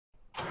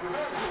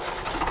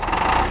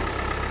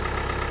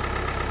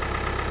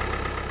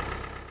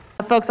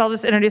folks, I'll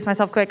just introduce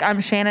myself quick. I'm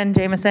Shanon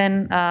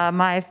Jamison.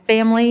 My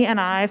family and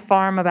I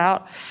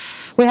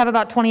we have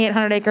about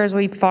 2,800 acres.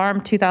 We farm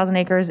 2,000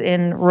 acres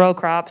in row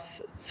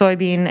crops,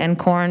 soybean and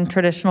corn,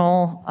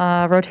 traditional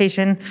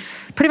rotation,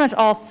 pretty much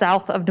all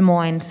south of Des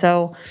Moines.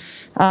 So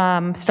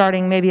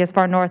starting maybe as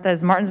far north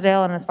as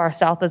Martinsdale and as far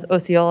south as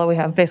Osceola, we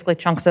have basically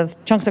chunks of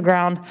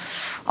ground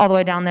all the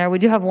way down there. We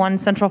do have one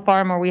central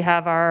farm where we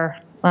have our,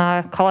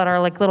 call it our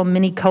like little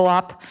mini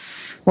co-op,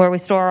 where we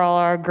store all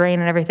our grain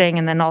and everything,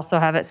 and then also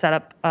have it set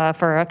up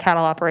for a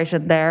cattle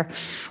operation there.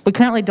 We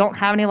currently don't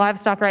have any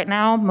livestock right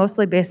now,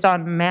 mostly based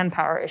on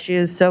manpower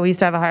issues. So we used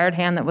to have a hired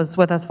hand that was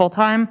with us full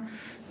time.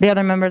 The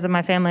other members of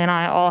my family and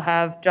I all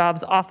have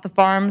jobs off the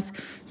farms.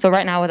 So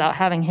right now, without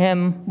having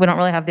him, we don't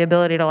really have the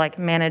ability to like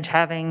manage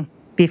having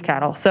beef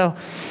cattle. So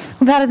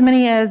we've had as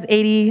many as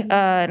 80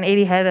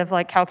 head of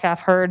like cow-calf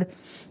herd,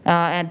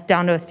 and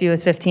down to as few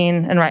as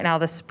 15. And right now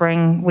this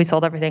spring, we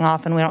sold everything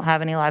off and we don't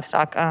have any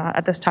livestock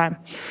at this time.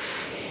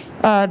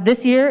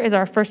 This year is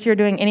our first year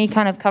doing any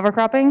kind of cover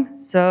cropping.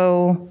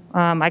 So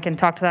I can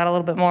talk to that a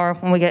little bit more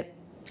when we get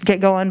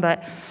going,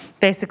 but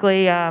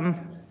basically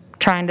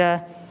trying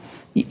to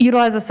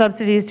utilize the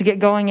subsidies to get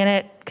going in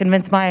it,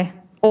 convince my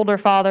older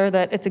father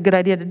that it's a good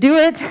idea to do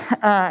it,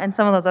 and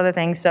some of those other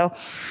things. So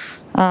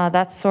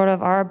that's sort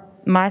of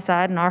my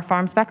side and our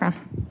farm's background.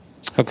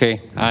 Okay,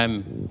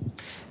 I'm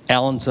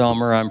Alan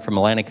Zellmer. I'm from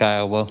Atlantic,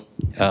 Iowa.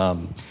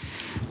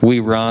 We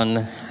run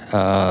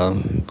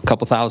a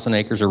couple thousand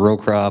acres of row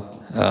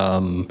crop.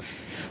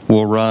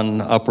 We'll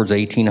run upwards of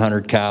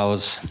 1,800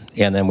 cows,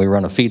 and then we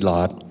run a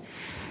feedlot.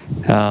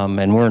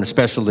 And we're in a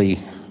specialty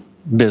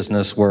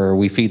business where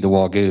we feed the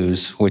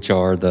Wagyus, which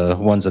are the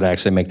ones that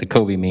actually make the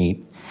Kobe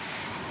meat.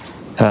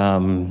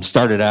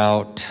 Started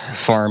out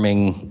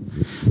farming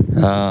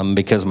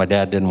because my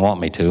dad didn't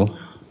want me to.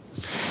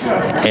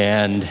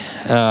 And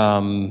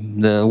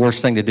the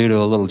worst thing to do to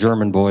a little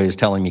German boy is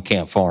tell him you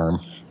can't farm.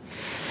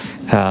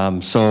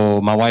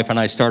 So my wife and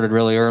I started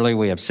really early.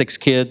 We have 6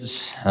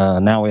 kids.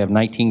 Now we have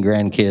 19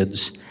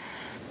 grandkids.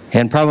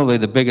 And probably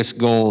the biggest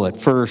goal at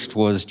first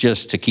was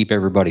just to keep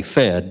everybody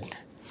fed.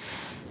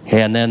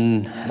 And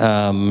then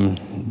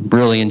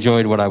really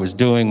enjoyed what I was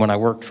doing when I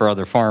worked for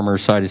other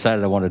farmers, so I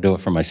decided I wanted to do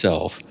it for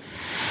myself.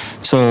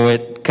 So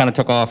it kind of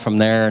took off from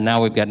there.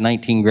 Now we've got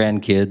 19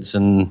 grandkids,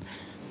 and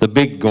the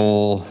big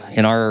goal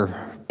in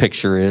our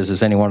picture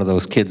is any one of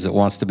those kids that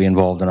wants to be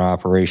involved in our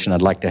operation,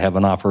 I'd like to have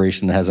an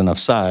operation that has enough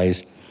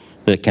size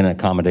that can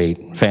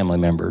accommodate family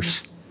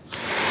members.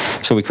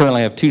 So we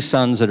currently have 2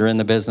 sons that are in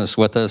the business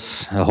with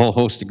us, a whole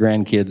host of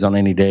grandkids on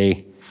any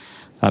day.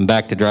 I'm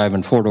back to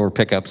driving 4-door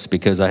pickups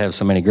because I have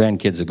so many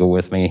grandkids that go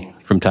with me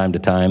from time to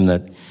time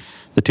that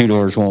the 2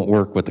 doors won't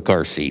work with the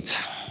car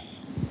seats.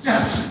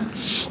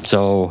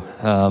 So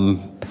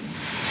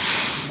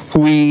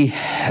we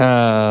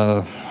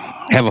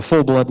have a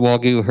full-blood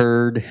Wagyu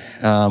herd.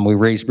 We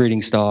raise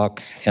breeding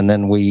stock, and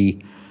then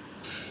we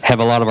have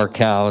a lot of our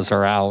cows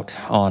are out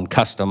on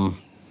custom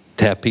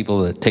to have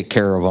people that take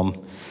care of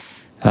them.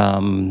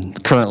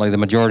 Currently, the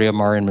majority of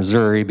them are in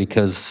Missouri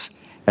because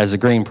as the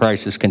grain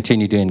prices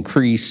continue to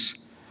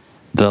increase,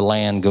 the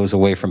land goes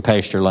away from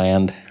pasture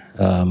land.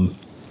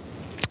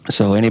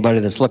 So anybody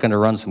that's looking to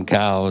run some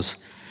cows,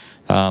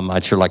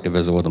 I'd sure like to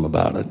visit with them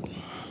about it.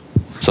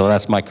 So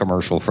that's my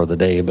commercial for the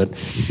day, but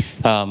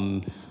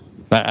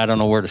I don't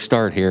know where to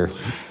start here.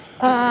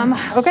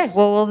 Okay,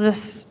 well,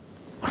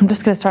 I'm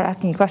just going to start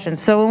asking you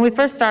questions. So when we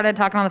first started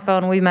talking on the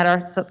phone, we met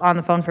on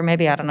the phone for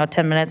maybe,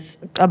 10 minutes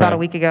about a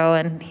week ago,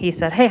 and he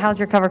said, hey, how's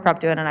your cover crop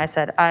doing? And I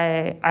said,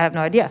 I have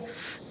no idea,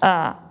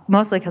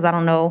 mostly because I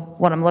don't know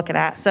what I'm looking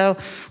at. So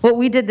what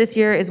we did this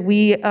year is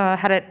we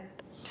had it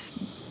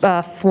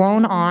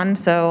flown on.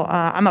 So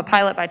I'm a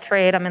pilot by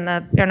trade. I'm in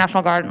the Air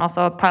National Guard and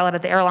also a pilot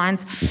at the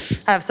airlines.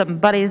 I have some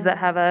buddies that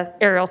have a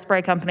aerial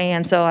spray company,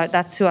 and so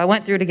that's who I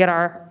went through to get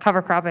our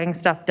cover cropping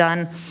stuff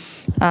done.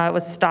 It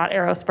was Stott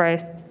Aero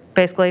Spray.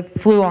 Basically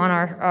flew on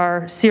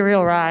our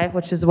cereal rye,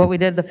 which is what we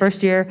did the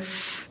first year,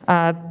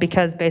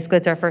 because basically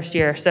it's our first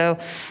year. So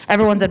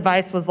everyone's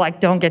advice was like,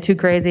 don't get too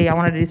crazy. I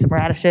wanted to do some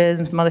radishes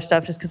and some other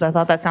stuff just because I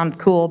thought that sounded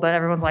cool, but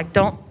everyone's like,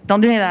 don't do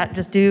any of that,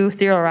 just do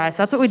cereal rye.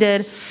 So that's what we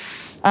did.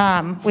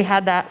 We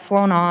had that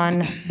flown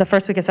on the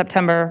first week of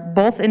September,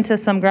 both into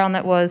some ground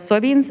that was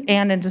soybeans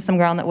and into some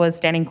ground that was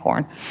standing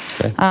corn.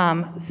 Okay.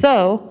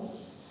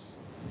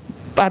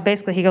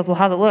 Basically, he goes, well,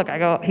 how's it look?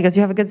 He goes,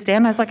 you have a good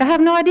stand? I was like, I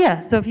have no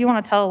idea. So if you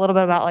want to tell a little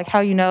bit about like how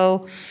you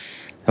know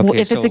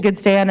if it's a good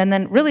stand, and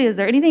then really, is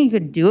there anything you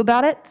could do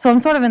about it? So I'm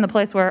sort of in the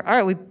place where,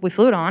 all right, we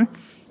flew it on.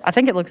 I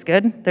think it looks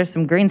good. There's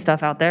some green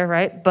stuff out there,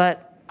 right?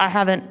 But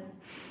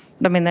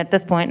at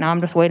this point, now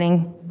I'm just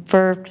waiting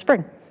for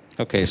spring.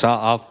 Okay, so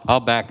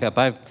I'll back up.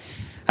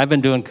 I've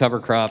been doing cover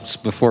crops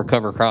before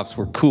cover crops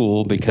were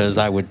cool because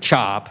I would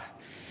chop,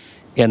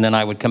 and then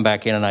I would come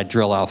back in and I'd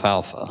drill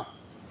alfalfa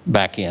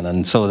back in.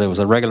 And so there was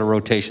a regular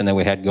rotation that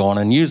we had going,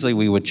 and usually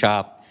we would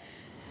chop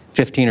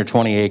 15 or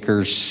 20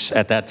 acres.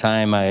 At that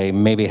time, I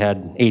maybe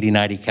had 80,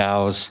 90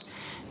 cows,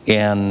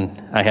 and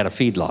I had a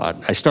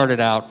feedlot. I started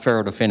out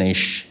farrow to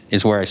finish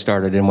is where I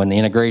started, and when the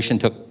integration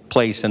took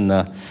place in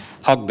the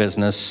hog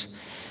business,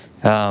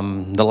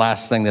 the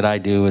last thing that I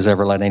do is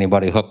ever let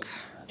anybody hook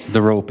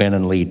the rope in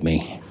and lead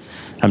me.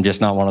 I'm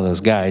just not one of those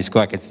guys.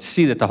 I could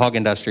see that the hog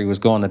industry was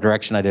going the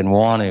direction I didn't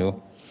want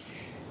to.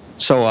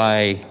 So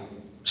I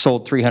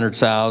sold 300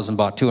 sows and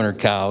bought 200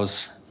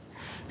 cows,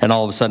 and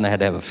all of a sudden I had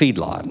to have a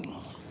feedlot.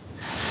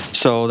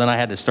 So then I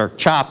had to start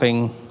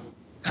chopping,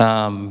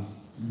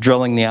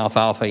 drilling the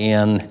alfalfa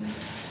in,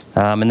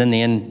 and then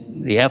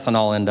the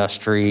ethanol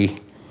industry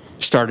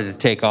started to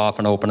take off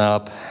and open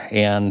up,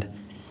 and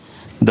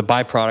the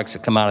byproducts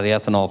that come out of the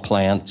ethanol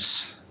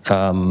plants,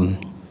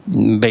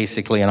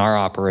 basically in our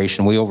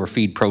operation, we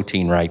overfeed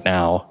protein right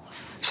now,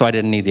 so I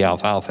didn't need the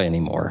alfalfa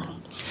anymore.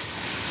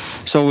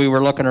 So we were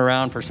looking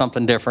around for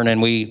something different,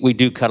 and we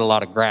do cut a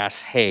lot of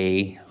grass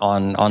hay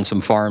on some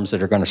farms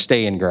that are going to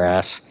stay in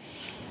grass,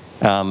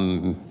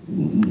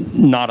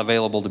 not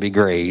available to be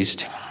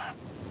grazed.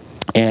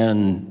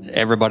 And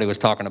everybody was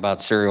talking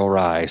about cereal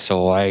rye,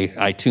 so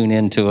I tune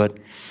into it.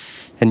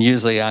 And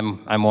usually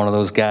I'm one of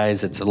those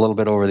guys that's a little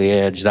bit over the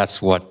edge.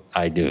 That's what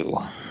I do,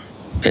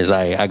 is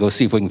I go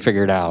see if we can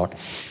figure it out.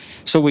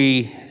 So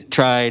we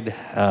tried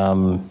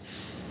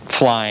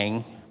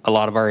flying a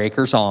lot of our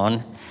acres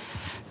on.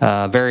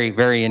 Very,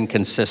 very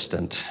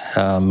inconsistent.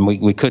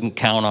 We couldn't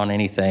count on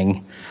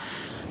anything.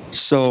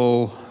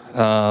 So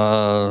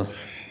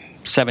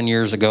 7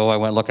 years ago, I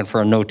went looking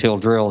for a no-till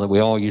drill that we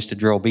all used to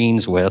drill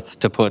beans with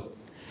to put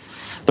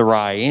the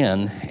rye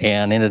in,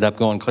 and ended up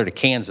going clear to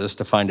Kansas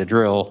to find a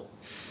drill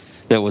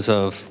that was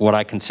of what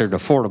I considered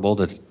affordable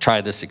to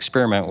try this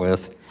experiment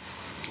with.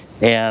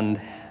 And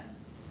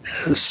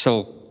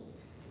so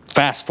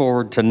fast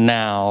forward to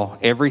now,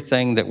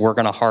 everything that we're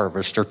going to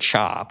harvest or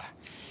chop,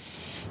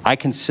 I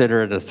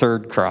consider it a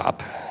third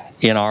crop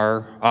in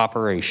our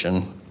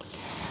operation.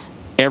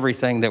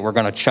 Everything that we're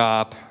going to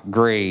chop,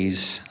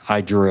 graze,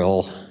 I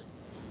drill,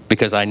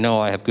 because I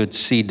know I have good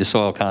seed to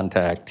soil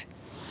contact,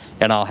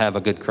 and I'll have a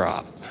good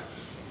crop,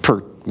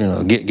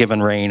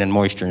 given rain and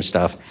moisture and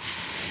stuff.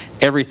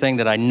 Everything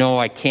that I know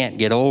I can't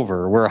get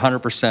over, we're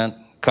 100%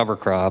 cover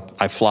crop,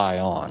 I fly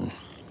on.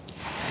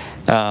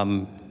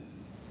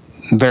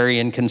 Very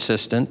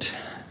inconsistent.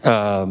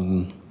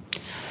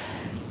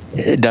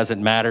 It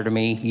doesn't matter to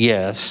me.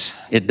 Yes,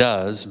 it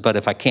does. But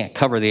if I can't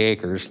cover the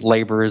acres,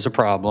 labor is a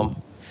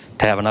problem.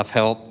 To have enough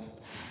help.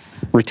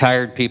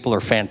 Retired people are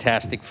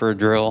fantastic for a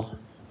drill.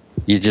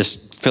 You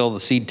just fill the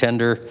seed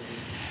tender.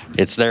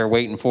 It's there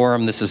waiting for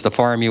them. This is the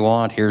farm you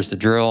want. Here's the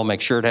drill.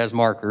 Make sure it has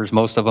markers.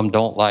 Most of them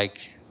don't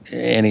like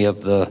any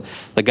of the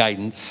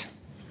guidance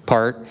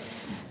part,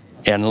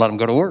 and let them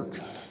go to work.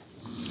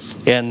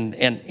 And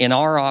in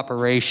our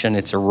operation,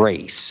 it's a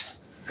race.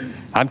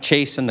 I'm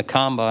chasing the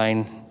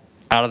combine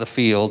out of the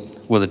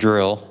field with a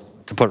drill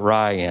to put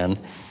rye in,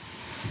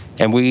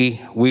 and we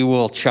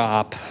will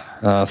chop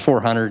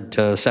 400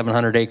 to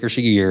 700 acres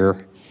a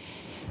year.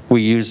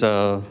 We use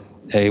a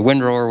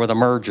windrower with a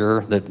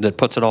merger that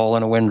puts it all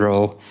in a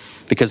windrow,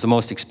 because the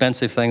most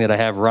expensive thing that I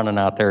have running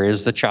out there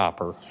is the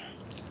chopper.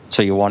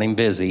 So you want him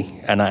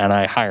busy, and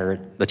I hire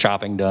it, the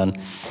chopping done.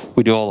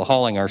 We do all the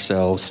hauling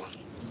ourselves.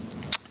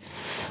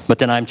 But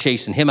then I'm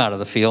chasing him out of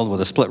the field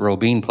with a split row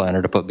bean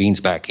planter to put beans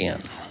back in,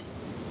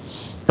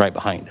 right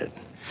behind it.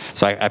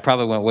 So I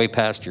probably went way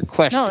past your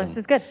question. No, this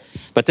is good.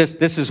 But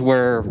this is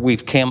where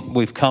we've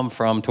come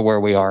from to where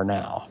we are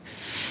now.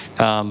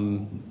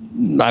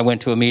 I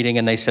went to a meeting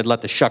and they said,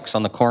 let the shucks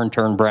on the corn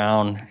turn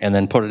brown and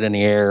then put it in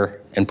the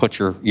air and put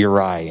your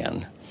rye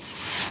in.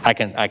 I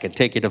could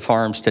take you to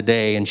farms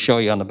today and show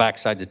you on the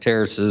backsides of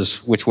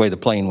terraces which way the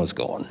plane was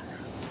going.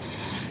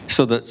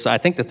 So I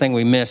think the thing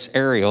we miss,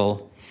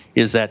 aerial,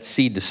 is that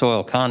seed to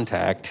soil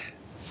contact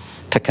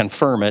to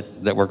confirm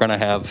it that we're going to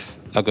have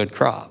a good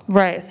crop.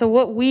 Right. So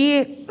what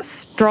we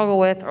struggle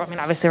with, I mean,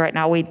 obviously right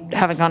now we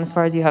haven't gone as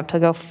far as you have to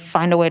go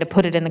find a way to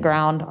put it in the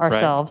ground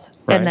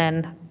ourselves. Right. And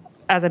then,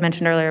 as I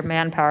mentioned earlier,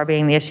 manpower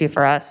being the issue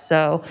for us.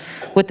 So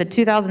with the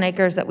 2,000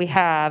 acres that we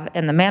have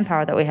and the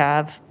manpower that we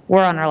have,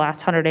 we're on our last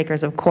 100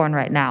 acres of corn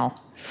right now.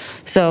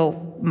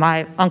 So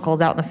my uncle's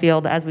out in the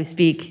field as we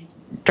speak.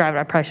 Driving,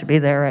 I probably should be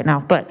there right now,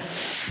 but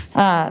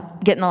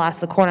getting the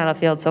last of the corn out of the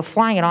field. So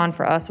flying it on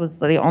for us was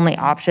the only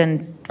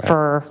option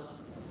for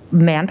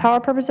manpower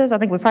purposes. I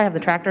think we probably have the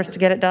tractors to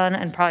get it done,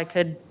 and probably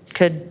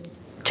could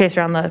chase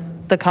around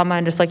the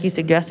combine just like you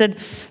suggested.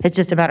 It's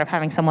just a matter of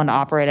having someone to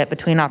operate it.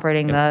 Between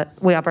operating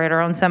we operate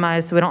our own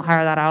semis, so we don't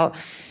hire that out,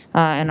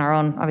 in our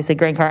own, obviously,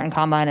 grain cart and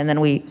combine, and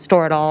then we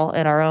store it all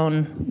in our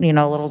own,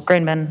 little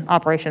grain bin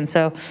operation.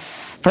 So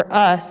for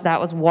us, that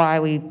was why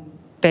we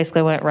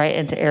basically went right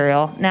into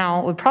aerial.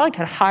 Now, we probably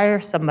could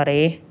hire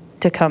somebody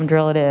to come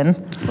drill it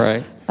in.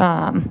 Right.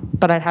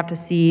 But I'd have to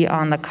see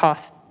on the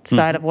cost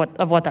side of what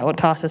that would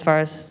cost as far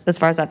as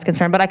that's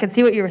concerned. But I could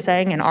see what you were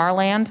saying in our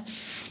land,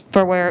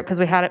 because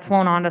we had it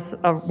flown onto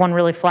one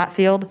really flat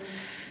field,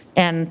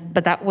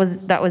 but that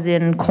was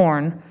in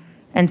corn,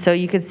 and so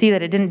you could see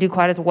that it didn't do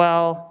quite as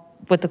well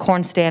with the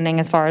corn standing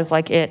as far as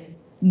like it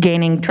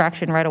gaining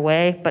traction right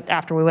away. But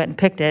after we went and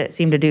picked it, it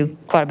seemed to do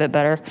quite a bit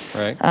better.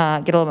 Right.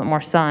 Get a little bit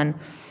more sun.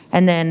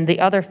 And then the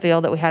other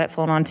field that we had it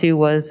flown onto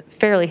was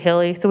fairly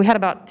hilly. So we had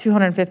about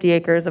 250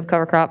 acres of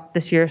cover crop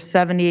this year.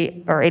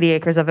 70 or 80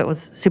 acres of it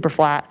was super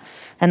flat.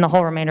 And the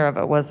whole remainder of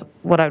it was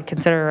what I would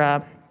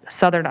consider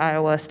southern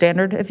Iowa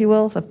standard, if you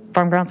will. The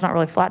farm ground's not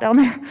really flat down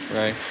there.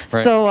 Right.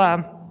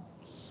 So,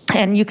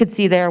 and you could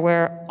see there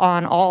where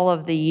on all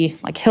of the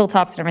like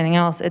hilltops and everything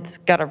else, it's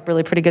got a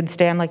really pretty good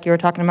stand like you were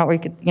talking about, where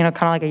you could, kind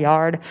of like a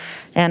yard.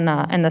 And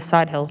the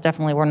side hills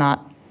definitely were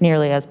not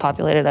nearly as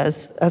populated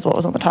as what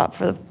was on the top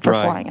for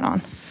flying it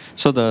on.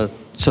 So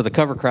the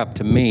cover crop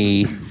to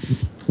me,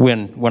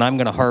 when I'm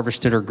going to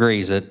harvest it or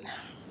graze it,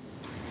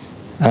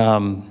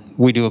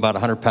 we do about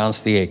 100 pounds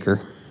to the acre.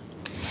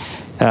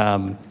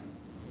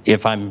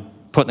 If I'm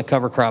putting the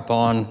cover crop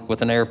on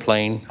with an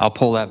airplane, I'll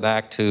pull that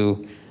back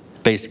to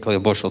basically a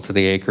bushel to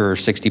the acre, or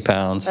 60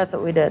 pounds. That's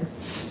what we did.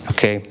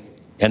 Okay.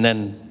 And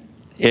then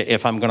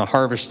if I'm going to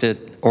harvest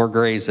it or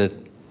graze it,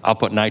 I'll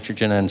put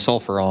nitrogen and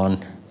sulfur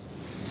on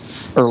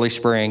early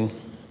spring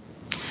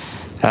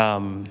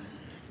to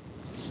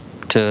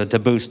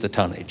boost the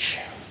tonnage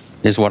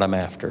is what I'm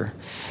after.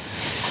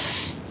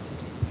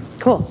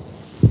 Cool.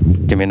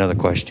 Give me another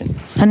question.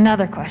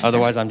 Another question.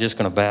 Otherwise, I'm just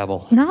going to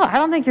babble. No, I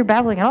don't think you're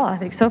babbling at all. I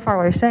think so far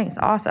what you're saying is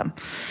awesome.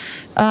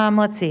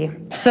 Let's see.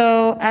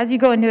 So as you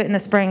go into it in the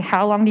spring,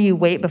 how long do you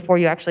wait before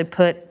you actually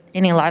put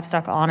any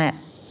livestock on it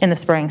in the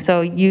spring?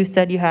 So you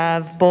said you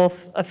have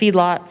both a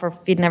feedlot for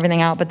feeding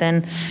everything out, but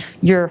then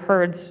your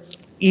herds,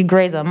 you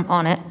graze them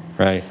on it.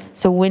 Right.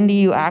 So when do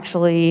you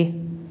actually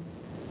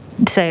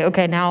say,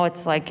 okay, now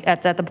it's like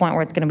it's at the point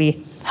where it's going to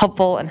be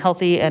helpful and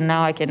healthy, and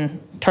now I can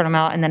turn them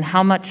out? And then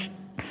how much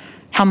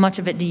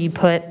of it do you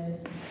put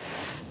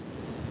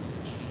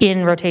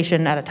in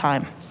rotation at a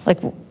time? Like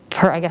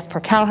per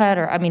cow head,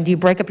 or do you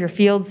break up your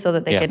fields so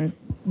that they can?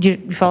 Do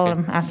you follow what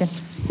I'm asking?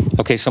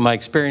 Okay, so my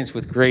experience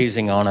with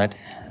grazing on it,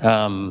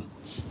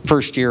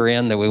 first year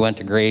in that we went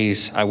to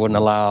graze, I wouldn't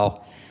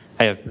allow.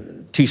 I have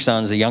two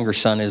sons. The younger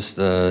son is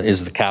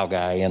the cow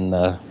guy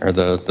or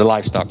the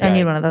livestock guy. I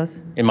need one of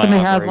those. In my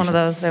Somebody has operation. one of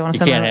those. They want to You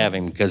send can't me have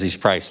him because he's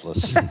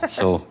priceless.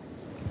 So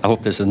I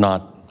hope this is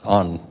not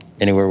on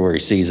anywhere where he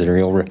sees it, or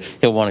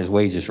he'll want his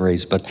wages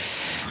raised. But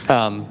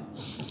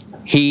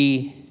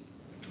we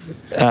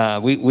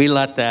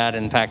let that.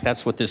 In fact,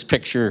 that's what this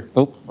picture.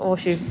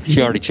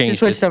 She already changed. She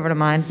switched over to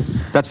mine.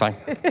 That's fine.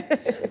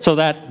 So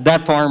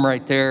that farm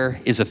right there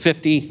is a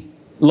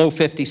low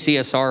 50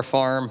 CSR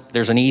farm.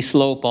 There's an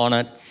E-slope on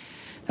it.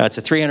 It's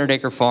a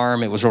 300-acre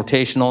farm. It was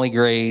rotationally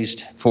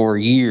grazed for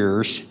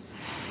years.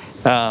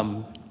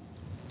 And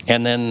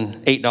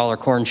then $8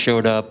 corn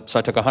showed up, so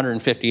I took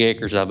 150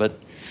 acres of it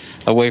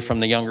away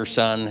from the younger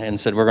son and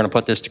said, we're going to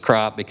put this to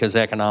crop because the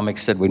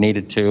economics said we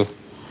needed to.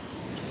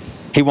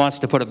 He wants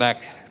to put it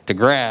back to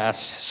grass,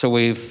 so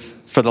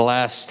for the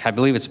last, I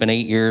believe it's been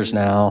 8 years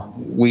now,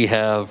 we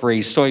have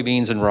raised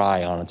soybeans and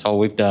rye on it. It's all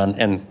we've done,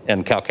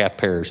 and cow-calf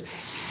pairs.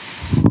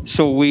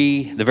 So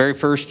the very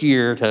first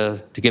year,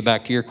 to get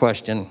back to your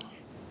question,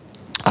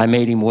 I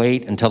made him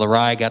wait until the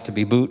rye got to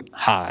be boot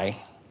high.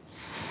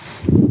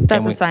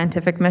 That's a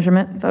scientific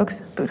measurement,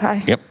 folks, boot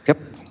high. Yep.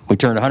 We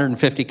turned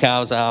 150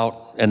 cows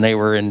out, and they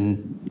were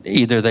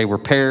either they were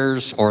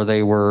pairs or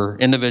they were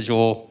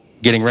individual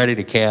getting ready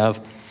to calve.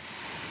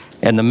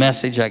 And the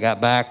message I got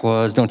back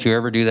was, don't you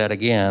ever do that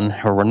again,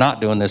 or we're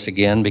not doing this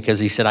again, because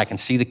he said, I can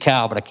see the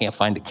cow, but I can't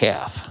find the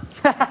calf.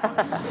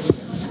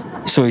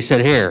 So he said,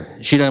 here,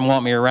 she doesn't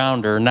want me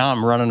around her. Now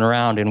I'm running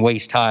around in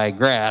waist-high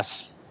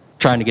grass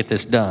trying to get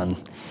this done.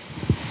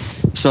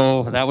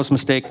 So that was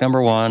mistake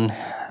number one.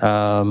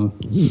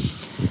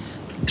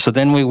 So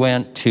then we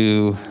went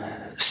to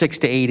 6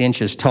 to 8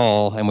 inches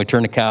tall, and we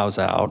turned the cows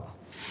out.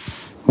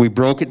 We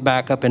broke it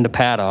back up into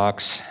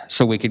paddocks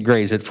so we could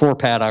graze it. 4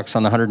 paddocks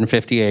on the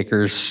 150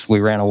 acres. We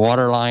ran a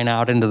water line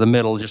out into the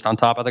middle, just on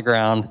top of the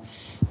ground,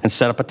 and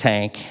set up a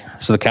tank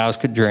so the cows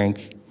could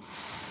drink.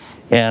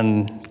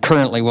 And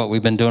currently what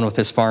we've been doing with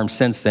this farm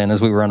since then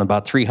is we run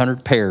about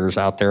 300 pairs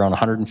out there on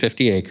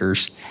 150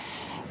 acres,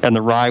 and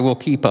the rye will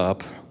keep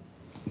up.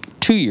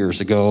 2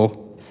 years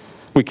ago,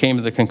 we came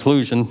to the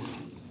conclusion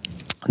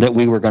that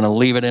we were going to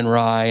leave it in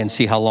rye and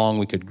see how long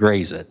we could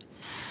graze it.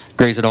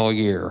 Graze it all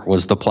year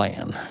was the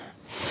plan.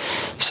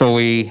 So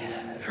we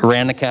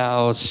ran the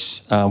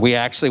cows. We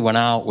actually went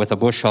out with a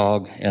bush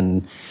hog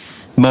and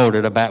mowed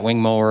it, a batwing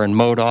mower, and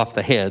mowed off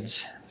the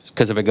heads,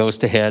 because if it goes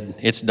to head,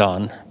 it's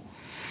done.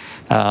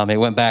 It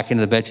went back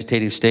into the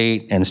vegetative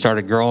state and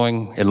started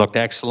growing. It looked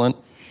excellent.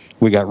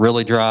 We got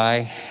really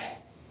dry,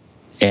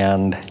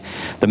 and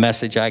the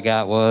message I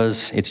got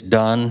was, it's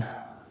done.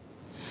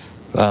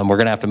 We're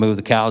going to have to move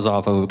the cows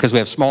off of it because we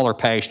have smaller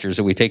pastures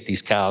that we take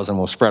these cows and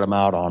we'll spread them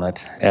out on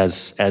it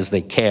as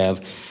they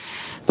calve.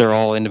 They're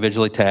all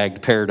individually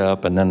tagged, paired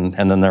up, and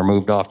then they're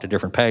moved off to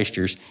different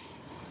pastures.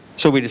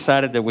 So we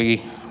decided that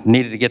we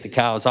needed to get the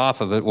cows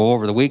off of it. Well,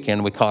 over the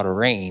weekend we caught a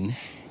rain,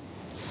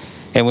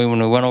 and when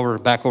we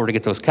went back over to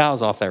get those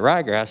cows off that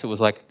ryegrass, it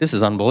was like, this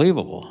is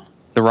unbelievable.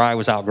 The rye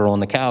was outgrowing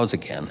the cows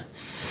again.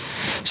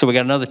 So we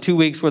got another 2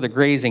 weeks worth of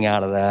grazing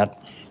out of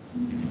that,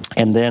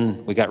 and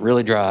then we got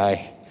really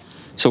dry.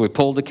 So we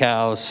pulled the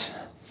cows,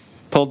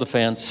 pulled the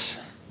fence,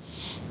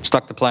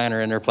 stuck the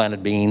planter in there,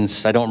 planted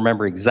beans. I don't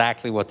remember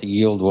exactly what the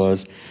yield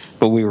was,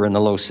 but we were in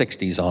the low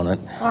 60s on it.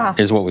 Wow.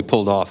 Is what we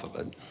pulled off of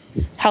it.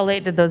 How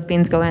late did those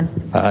beans go in?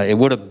 It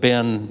would have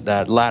been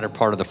that latter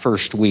part of the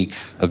first week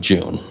of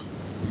June.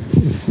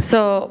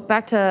 So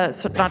back to,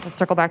 not to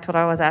circle back to what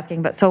I was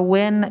asking, but so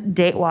when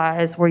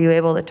date-wise were you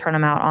able to turn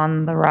them out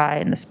on the rye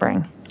in the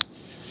spring?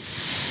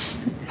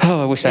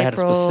 Oh, I wish I had a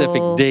specific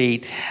April,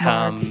 date.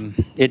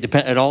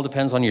 It all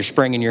depends on your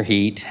spring and your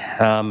heat.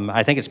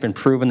 I think it's been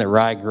proven that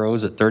rye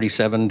grows at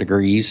 37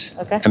 degrees.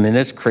 Okay. I mean,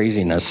 this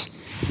craziness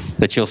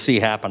that you'll see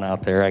happen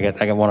out there. I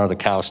got one other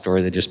cow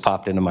story that just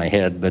popped into my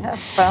head. But Yeah,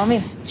 by all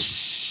means.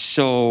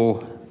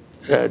 So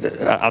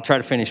I'll try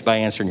to finish by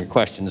answering your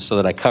questions so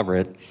that I cover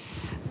it.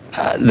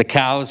 The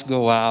cows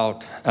go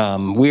out.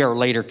 We are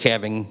later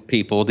calving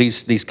people.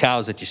 These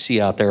cows that you see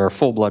out there are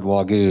full-blood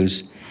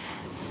Wagyus.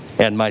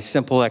 And my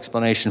simple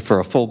explanation for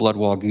a full-blood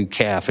Wagyu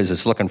calf is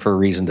it's looking for a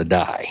reason to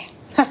die.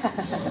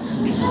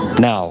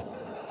 Now,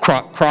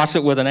 cross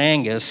it with an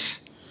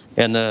Angus,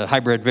 and the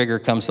hybrid vigor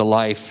comes to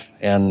life,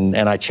 and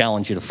I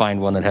challenge you to find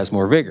one that has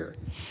more vigor.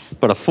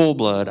 But a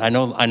full-blood, I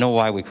know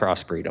why we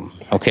crossbreed them,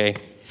 okay?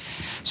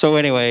 So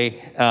anyway,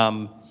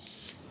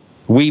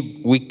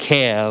 we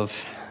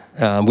calve.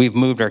 We've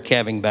moved our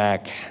calving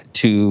back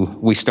to,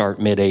 we start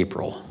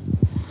mid-April.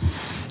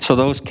 So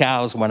those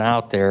cows went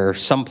out there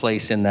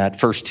someplace in that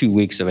first 2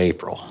 weeks of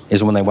April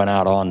is when they went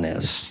out on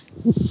this.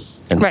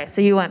 Right,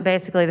 so you went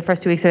basically the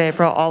first 2 weeks of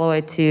April all the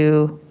way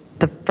to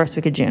the first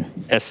week of June.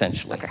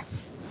 Essentially. Okay.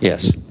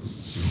 Yes.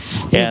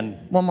 And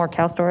one more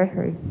cow story?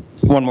 Or?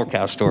 One more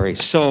cow story.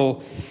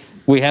 So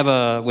we have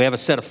a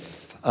set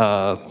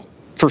of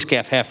first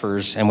calf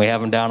heifers, and we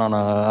have them down on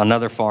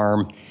another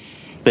farm.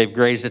 They've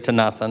grazed it to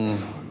nothing.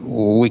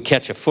 We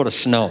catch a foot of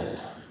snow.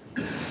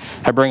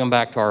 I bring them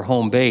back to our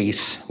home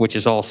base, which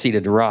is all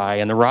seeded to rye,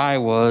 and the rye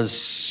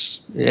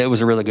was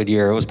a really good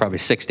year. It was probably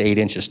 6 to 8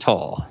 inches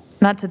tall.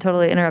 Not to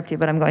totally interrupt you,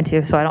 but I'm going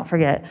to, so I don't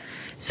forget.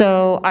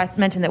 So I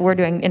mentioned that we're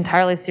doing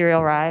entirely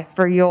cereal rye.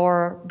 For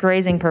your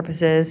grazing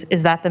purposes,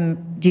 is that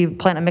do you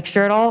plant a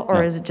mixture at all, or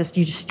No. is it just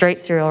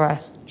straight cereal rye?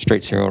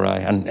 Straight cereal rye,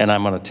 and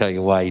I'm going to tell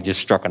you why. You just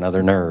struck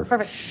another nerve.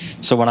 Perfect.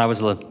 So when I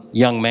was a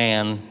young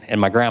man and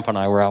my grandpa and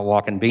I were out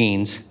walking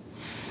beans,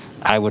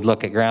 I would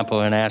look at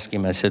grandpa and ask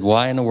him, I said,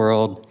 why in the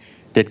world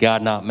did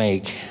God not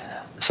make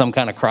some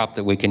kind of crop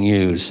that we can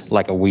use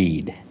like a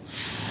weed?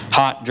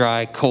 Hot,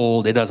 dry,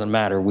 cold, it doesn't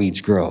matter, weeds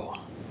grow.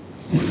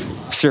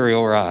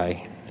 Cereal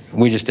rye,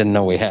 we just didn't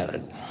know we had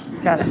it.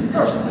 Got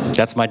it.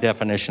 That's my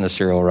definition of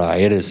cereal rye.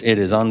 It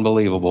is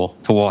unbelievable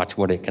to watch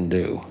what it can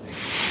do.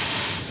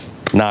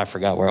 Now I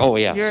forgot where, oh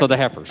yeah, so the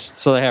heifers.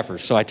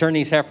 So I turn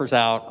these heifers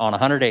out on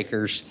 100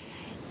 acres,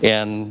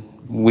 and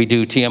we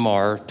do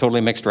TMR,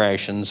 totally mixed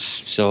rations.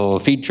 So a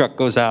feed truck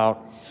goes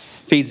out,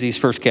 feeds these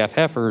first calf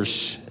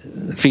heifers,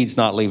 the feed's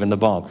not leaving the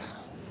bunk.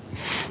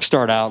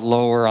 Start out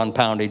lower on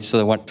poundage, so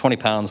they went 20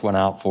 pounds went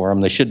out for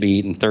them. They should be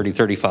eating 30,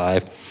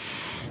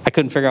 35. I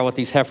couldn't figure out what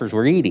these heifers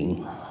were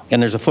eating,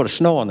 and there's a foot of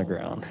snow on the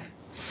ground.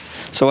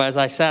 So as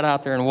I sat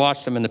out there and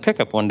watched them in the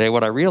pickup one day,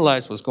 what I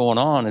realized was going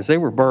on is they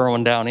were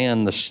burrowing down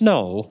in the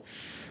snow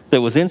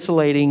that was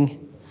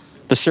insulating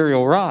the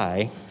cereal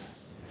rye,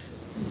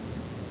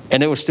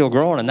 and it was still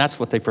growing, and that's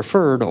what they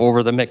preferred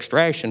over the mixed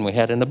ration we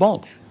had in the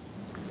bunk.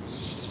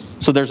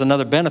 So there's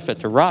another benefit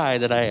to rye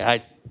that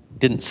I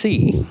didn't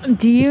see.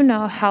 Do you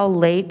know how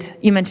late,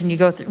 you mentioned you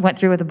went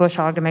through with a bush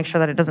hog to make sure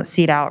that it doesn't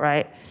seed out,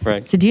 right?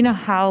 Right. So do you know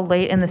how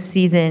late in the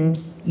season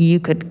you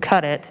could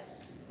cut it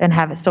and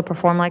have it still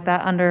perform like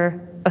that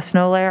under a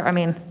snow layer? I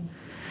mean,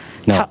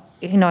 No.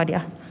 no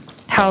idea.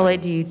 How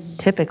late do you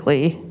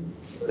typically,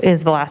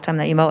 is the last time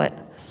that you mow it?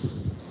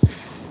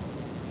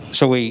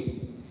 So I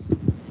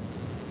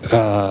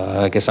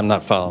guess I'm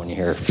not following you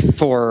here.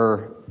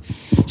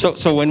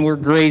 So when we're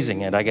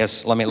grazing it, I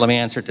guess, let me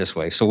answer it this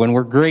way. So when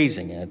we're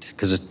grazing it,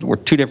 because we're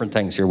two different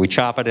things here. We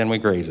chop it and we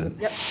graze it.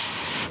 Yep.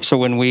 So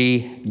when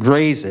we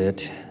graze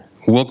it,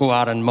 we'll go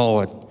out and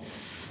mow it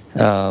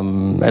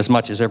as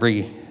much as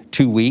every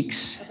 2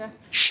 weeks,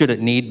 should it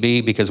need be,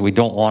 because we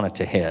don't want it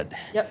to head.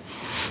 Yep.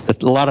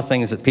 A lot of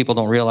things that people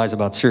don't realize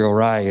about cereal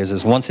rye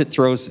is once it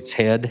throws its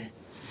head,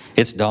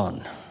 it's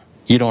done.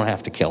 You don't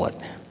have to kill it.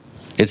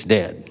 It's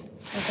dead.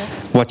 Okay.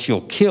 What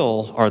you'll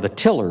kill are the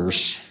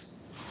tillers.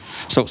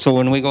 So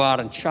when we go out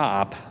and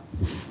chop,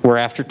 we're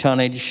after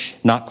tonnage,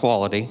 not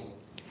quality.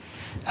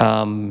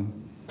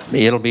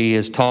 It'll be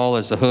as tall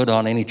as the hood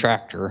on any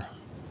tractor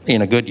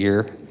in a good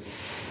year.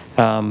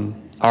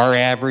 Our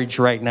average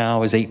right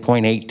now is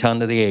 8.8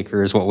 ton to the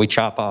acre is what we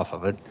chop off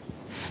of it.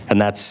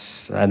 And I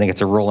think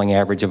it's a rolling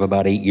average of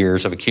about 8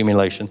 years of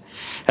accumulation.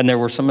 And there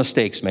were some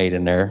mistakes made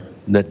in there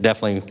that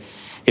definitely,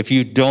 if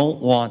you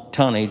don't want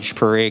tonnage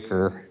per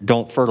acre,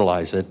 don't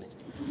fertilize it.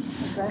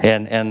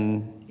 Okay.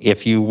 And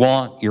if you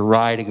want your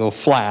rye to go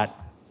flat,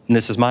 and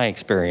this is my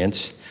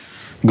experience,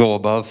 go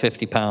above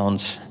 50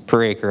 pounds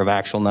per acre of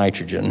actual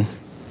nitrogen.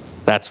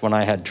 That's when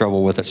I had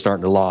trouble with it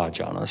starting to lodge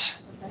on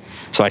us. Okay.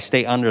 So I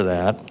stay under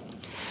that.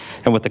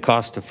 And with the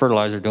cost of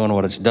fertilizer doing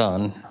what it's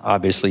done,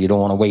 obviously you don't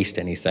want to waste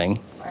anything.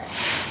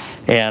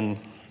 And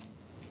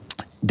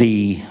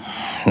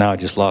now I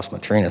just lost my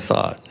train of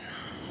thought.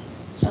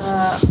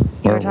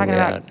 You were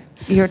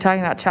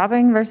talking about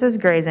chopping versus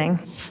grazing,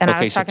 and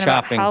I was talking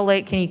about how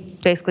late can you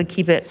basically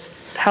keep it.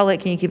 How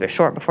late can you keep it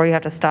short before you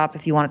have to stop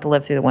if you want it to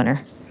live through the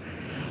winter?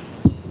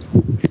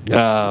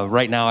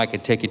 Right now, I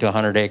could take you to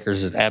 100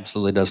 acres. It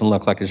absolutely doesn't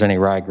look like there's any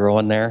rye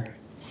growing there,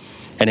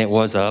 and it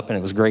was up and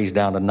it was grazed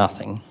down to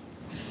nothing.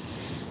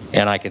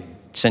 And I could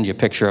send you a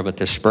picture of it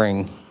this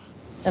spring.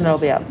 And it'll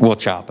be up. We'll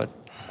chop it.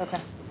 Okay.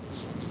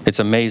 It's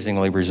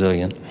amazingly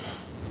resilient.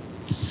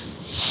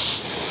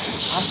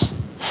 Awesome.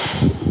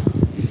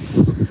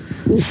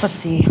 Let's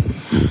see.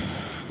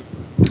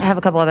 I have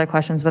a couple other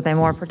questions, but they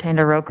more pertain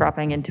to row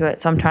cropping into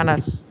it. So I'm trying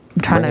to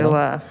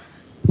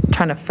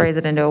phrase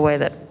it into a way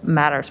that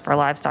matters for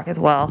livestock as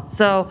well.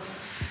 So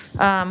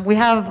we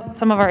have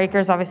some of our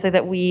acres, obviously,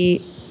 that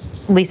we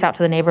lease out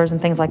to the neighbors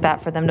and things like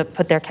that for them to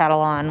put their cattle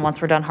on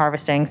once we're done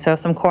harvesting. So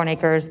some corn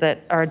acres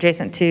that are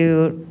adjacent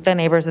to the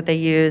neighbors that they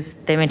use,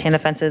 they maintain the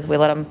fences, we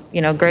let them,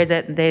 graze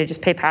it, they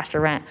just pay pasture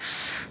rent.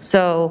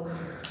 So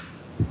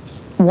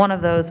one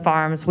of those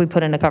farms we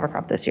put into cover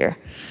crop this year.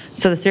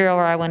 So the cereal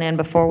where I went in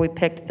before we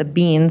picked the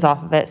beans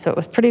off of it, so it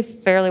was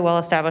fairly well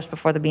established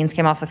before the beans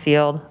came off the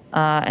field,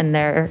 and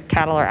their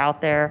cattle are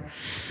out there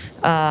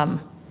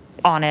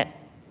on it.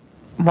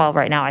 Well,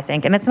 right now I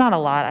think, and it's not a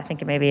lot. I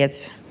think maybe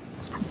it's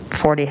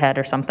 40 head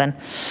or something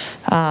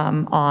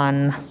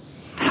on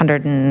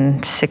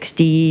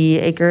 160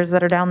 acres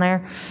that are down there.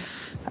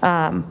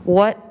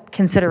 What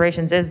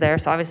considerations is there?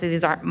 So obviously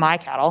these aren't my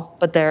cattle,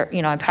 but they're,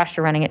 I'm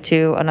pasture renting it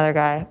to another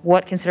guy.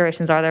 What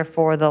considerations are there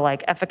for the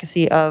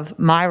efficacy of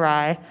my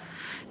rye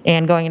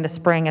and going into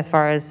spring as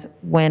far as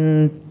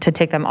when to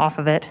take them off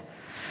of it?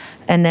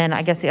 And then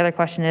I guess the other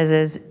question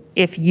is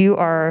if you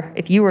were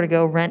to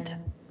go rent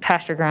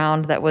pasture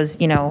ground that was,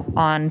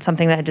 on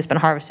something that had just been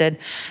harvested,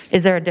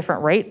 is there a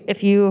different rate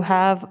if you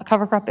have a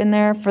cover crop in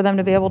there for them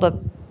to be able to,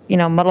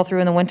 muddle through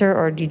in the winter,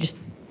 or do you just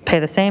pay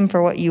the same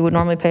for what you would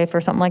normally pay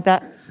for something like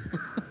that?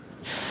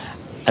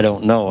 I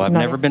don't know. I've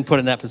never been put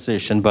in that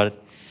position,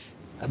 but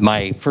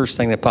my first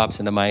thing that pops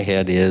into my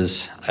head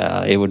is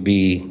it would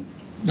be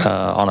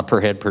on a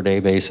per head per day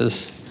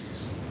basis.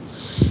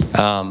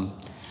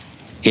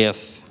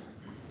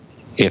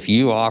 If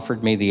you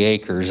offered me the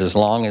acres, as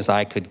long as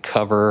I could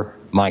cover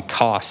my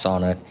costs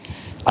on it,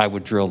 I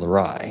would drill the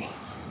rye.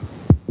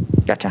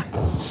 Gotcha.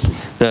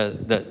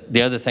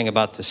 The other thing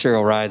about the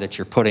cereal rye that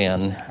you're put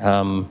in,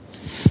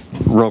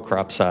 row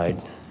crop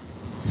side,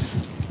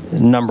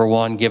 number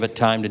one, give it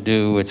time to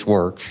do its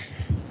work.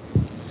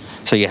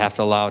 So you have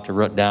to allow it to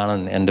root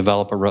down and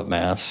develop a root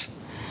mass.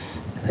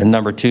 And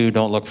number two,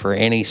 don't look for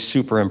any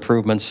super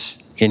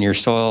improvements in your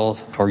soil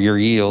or your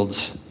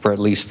yields for at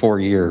least 4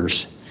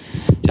 years.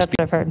 That's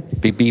what I've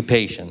heard. Be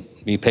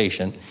patient. Be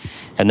patient.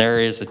 And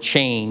there is a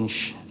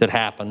change that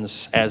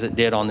happens, as it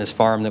did on this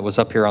farm that was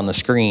up here on the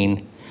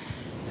screen.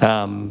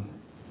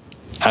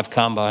 I've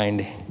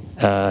combined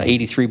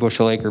 83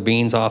 bushel acre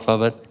beans off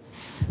of it.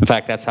 In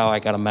fact, that's how I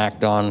got a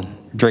MacDon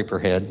draper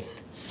head,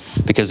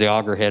 because the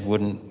auger head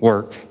wouldn't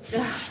work.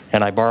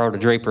 And I borrowed a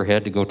draper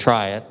head to go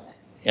try it,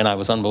 and I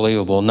was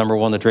unbelievable. Number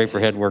one, the draper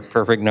head worked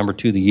perfect. Number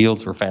two, the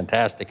yields were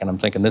fantastic, and I'm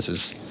thinking this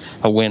is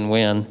a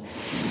win-win.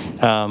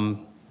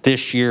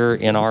 This year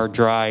in our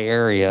dry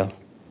area,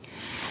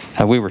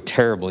 we were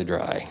terribly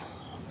dry.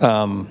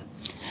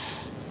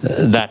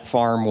 That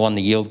farm won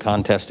the yield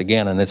contest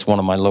again, and it's one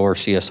of my lower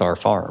CSR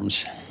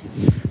farms.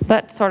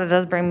 That sort of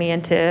does bring me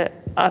into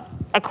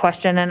a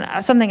question,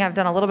 and something I've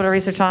done a little bit of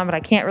research on, but I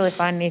can't really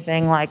find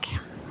anything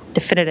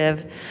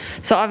definitive.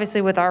 So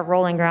obviously with our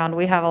rolling ground,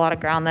 we have a lot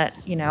of ground that,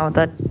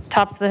 the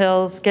tops of the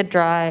hills get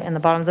dry and the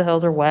bottoms of the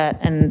hills are wet,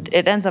 and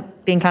it ends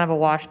up being kind of a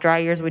wash. Dry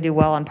years we do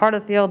well on part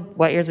of the field,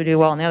 wet years we do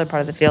well on the other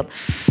part of the field.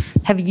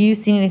 Have you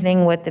seen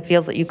anything with the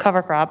fields that you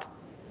cover crop,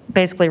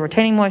 basically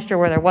retaining moisture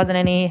where there wasn't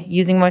any,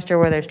 using moisture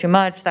where there's too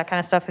much, that kind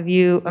of stuff?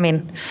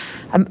 I'm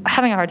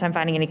having a hard time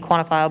finding any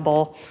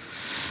quantifiable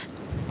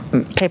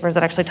papers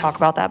that actually talk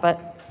about that,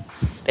 but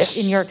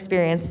in your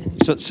experience.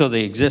 So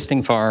the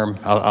existing farm,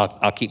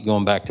 I'll keep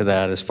going back to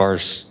that as far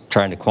as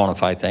trying to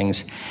quantify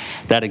things.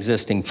 That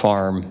existing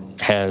farm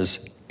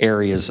has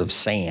areas of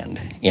sand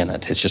in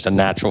it. It's just a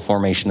natural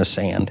formation of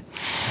sand.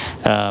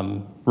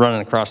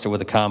 Running across it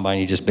with a combine,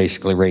 you just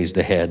basically raise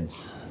the head.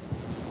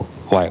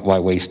 Why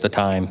waste the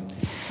time?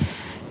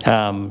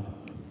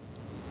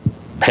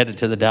 Headed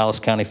to the Dallas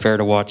County Fair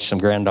to watch some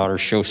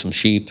granddaughters show some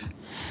sheep.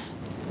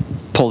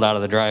 Pulled out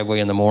of the driveway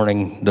in the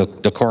morning,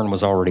 the corn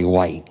was already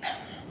white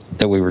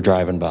that we were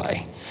driving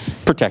by,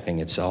 protecting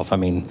itself.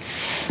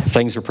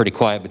 Things were pretty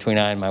quiet between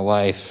I and my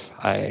wife.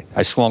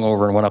 I swung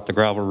over and went up the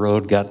gravel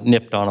road, got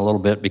nipped on a little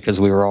bit because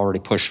we were already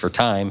pushed for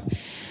time.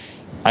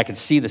 I could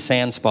see the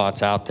sand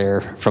spots out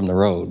there from the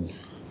road.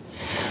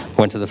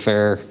 Went to the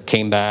fair,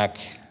 came back,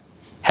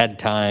 had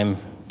time,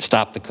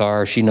 stopped the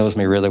car. She knows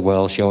me really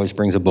well. She always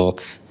brings a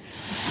book.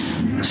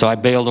 So I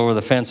bailed over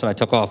the fence and I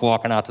took off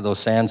walking out to those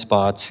sand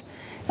spots.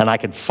 And I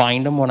could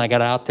find them when I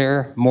got out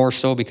there, more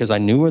so because I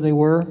knew where they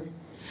were.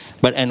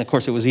 And of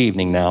course it was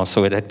evening now,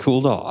 so it had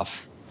cooled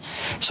off.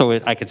 So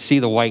I could see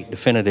the white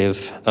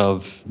definitive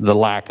of the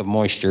lack of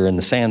moisture in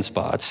the sand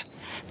spots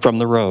from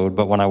the road,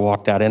 but when I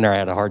walked out in there, I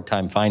had a hard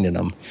time finding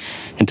them.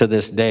 And to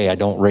this day, I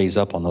don't raise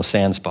up on those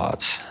sand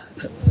spots.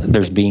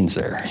 There's beans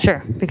there.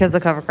 Sure, because the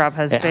cover crop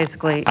has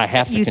basically, I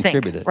have to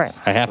contribute it. Right.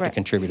 I have to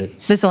contribute it.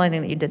 That's the only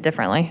thing that you did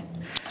differently.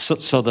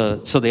 So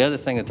the other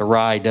thing that the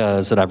rye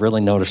does that I've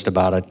really noticed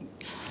about it,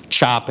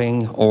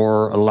 chopping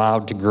or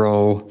allowed to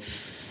grow.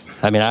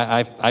 I mean,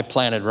 I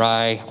planted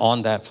rye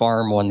on that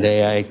farm one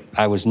day.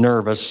 I was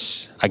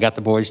nervous. I got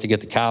the boys to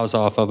get the cows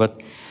off of it.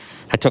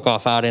 I took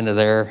off out into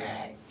there,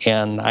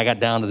 and I got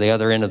down to the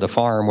other end of the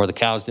farm where the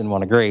cows didn't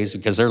want to graze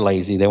because they're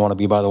lazy. They want to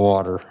be by the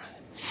water.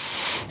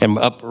 And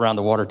up around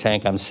the water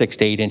tank, I'm 6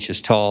 to 8 inches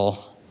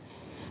tall.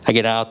 I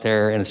get out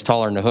there, and it's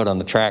taller than the hood on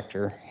the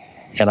tractor.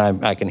 And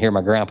I can hear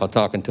my grandpa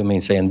talking to me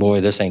and saying,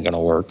 boy, this ain't going to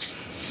work.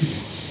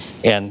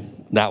 And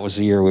that was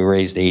the year we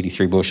raised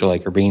 83 bushel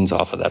acre beans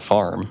off of that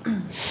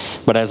farm.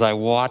 But as I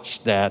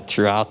watched that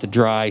throughout the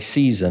dry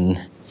season,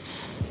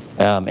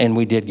 and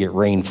we did get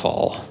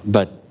rainfall,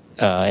 but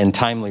and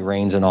timely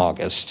rains in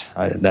August,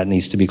 that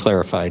needs to be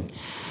clarified.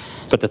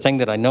 But the thing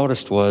that I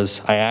noticed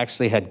was I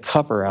actually had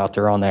cover out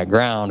there on that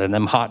ground, and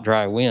them hot,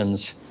 dry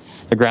winds,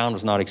 the ground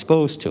was not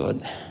exposed to it.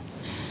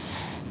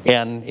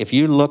 And if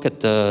you look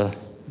at the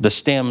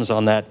stems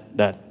on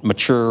that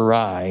mature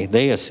rye,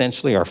 they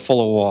essentially are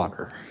full of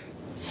water.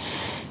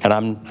 And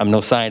I'm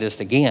no scientist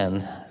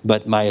again,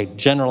 but my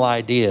general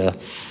idea,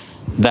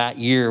 that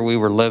year we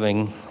were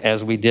living,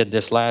 as we did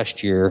this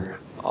last year,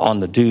 on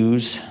the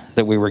dews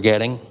that we were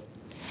getting.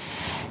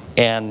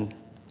 And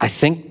I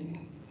think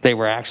they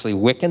were actually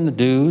wicking the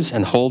dews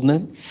and holding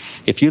it.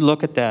 If you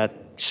look at that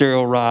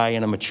cereal rye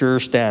in a mature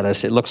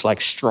status, it looks like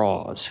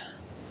straws.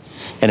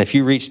 And if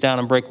you reach down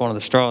and break one of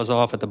the straws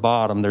off at the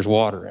bottom, there's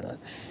water in it.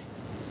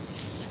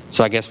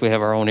 So I guess we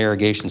have our own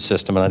irrigation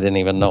system, and I didn't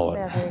even know it.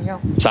 Yeah, there you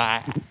go.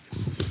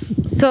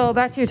 So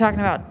back to you talking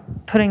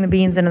about putting the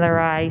beans into the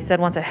rye. You said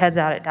once it heads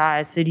out, it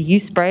dies. So do you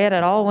spray it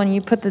at all when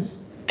you put the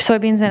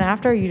soybeans in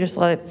after, or you just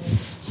let it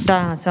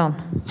die on its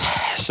own?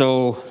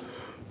 So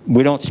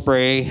we don't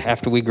spray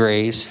after we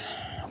graze.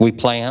 We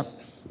plant.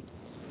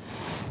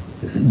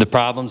 The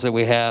problems that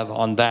we have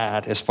on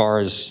that, as far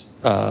as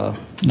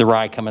the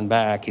rye coming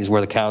back, is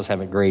where the cows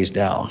haven't grazed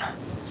down.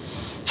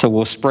 So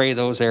we'll spray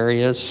those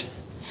areas.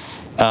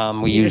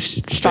 We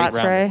use spot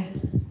spray.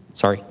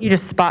 Sorry? You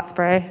just spot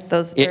spray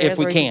those areas if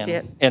we where can. You see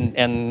it?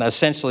 And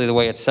essentially the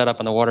way it's set up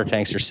and the water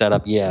tanks are set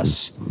up,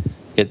 yes.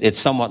 It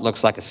somewhat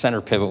looks like a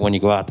center pivot when you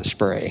go out to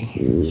spray.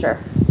 Sure.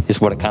 Is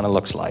what it kind of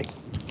looks like.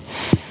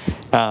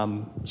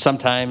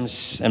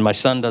 Sometimes, and my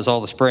son does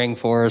all the spraying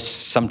for us,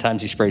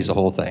 sometimes he sprays the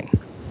whole thing.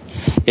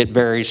 It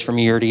varies from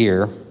year to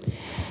year.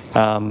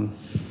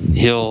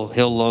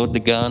 He'll load the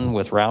gun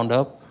with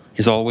Roundup,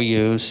 is all we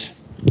use.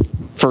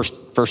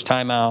 First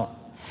time out.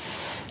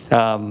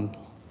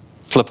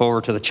 Flip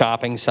over to the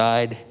chopping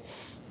side.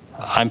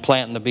 I'm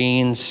planting the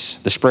beans.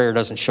 The sprayer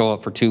doesn't show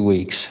up for 2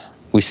 weeks.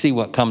 We see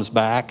what comes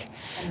back,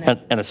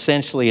 and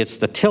essentially it's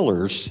the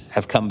tillers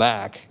have come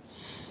back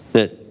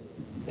that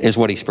is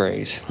what he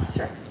sprays.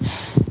 Sure.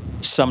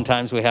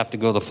 Sometimes we have to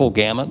go the full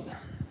gamut.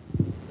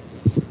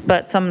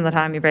 But some of the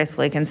time you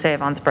basically can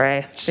save on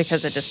spray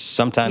because it just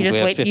sometimes you just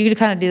we wait. have You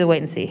kind of do the wait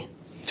and see.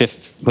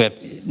 We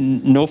have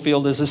no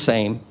field is the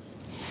same.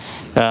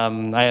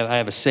 I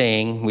have a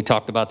saying. We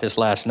talked about this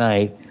last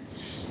night.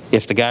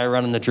 If the guy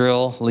running the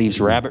drill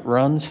leaves rabbit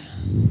runs,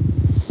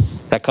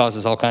 that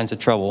causes all kinds of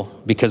trouble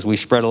because we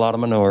spread a lot of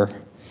manure.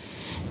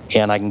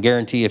 And I can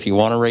guarantee if you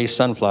want to raise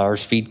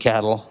sunflowers, feed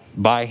cattle,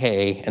 buy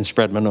hay, and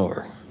spread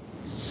manure.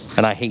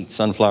 And I hate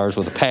sunflowers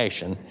with a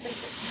passion.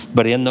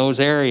 But in those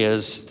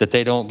areas that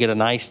they don't get a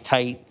nice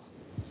tight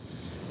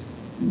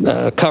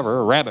cover,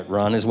 a rabbit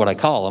run is what I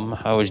call them.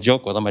 I always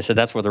joke with them. I said,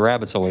 that's where the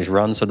rabbits always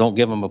run, so don't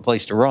give them a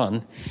place to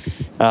run.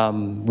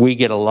 We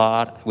have a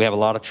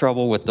lot of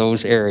trouble with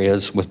those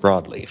areas with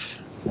broadleaf.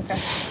 Okay.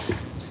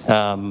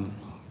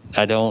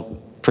 I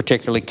don't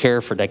particularly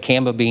care for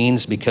dicamba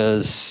beans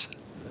because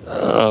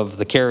of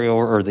the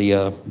carryover or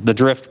the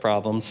drift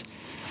problems.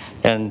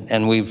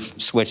 And we've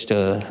switched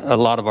to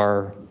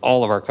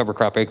all of our cover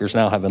crop acres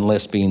now have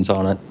enlist beans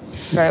on it.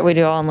 Right, we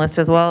do all enlist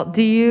as well.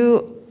 Do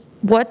you,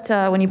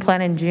 when you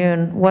plant in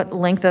June, what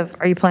length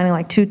are you planting,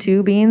 like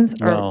 2 beans?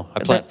 Or no, I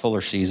plant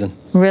fuller season.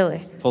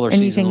 Really? Fuller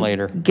season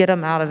later. Get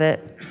them out of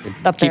it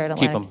up there in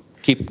Atlantic.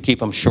 Keep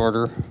them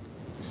shorter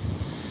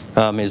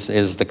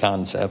is the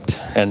concept,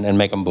 and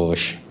make them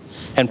bush.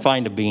 And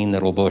find a bean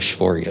that'll bush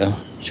for you.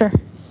 Sure,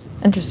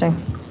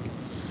 interesting.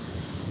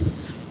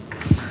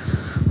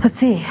 Let's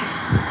see.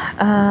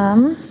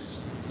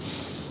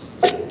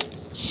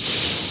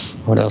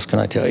 What else can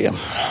I tell you?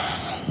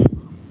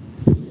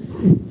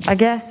 I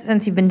guess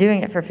since you've been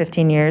doing it for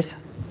 15 years,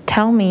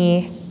 tell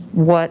me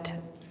what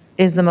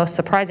is the most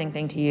surprising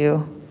thing to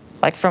you?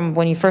 Like from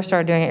when you first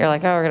started doing it, you're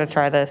like, oh, we're going to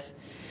try this.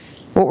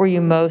 What were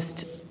you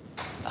most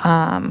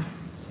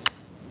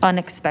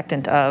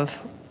unexpectant of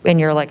in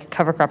your like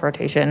cover crop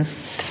rotation,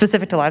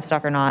 specific to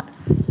livestock or not?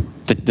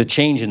 The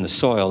change in the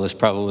soil is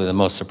probably the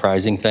most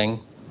surprising thing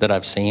that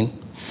I've seen.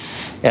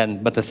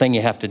 But the thing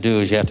you have to do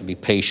is you have to be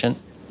patient,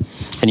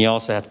 and you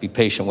also have to be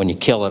patient when you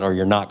kill it, or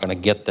you're not going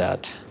to get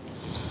that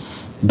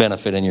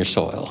benefit in your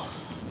soil.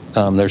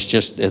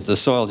 The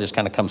soil just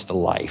kind of comes to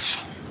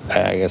life.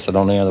 I guess I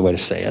don't know any other way to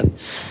say it.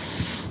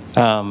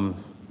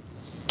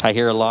 I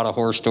hear a lot of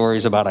horror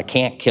stories about I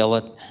can't kill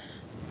it.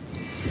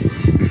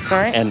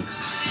 Sorry? And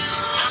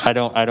I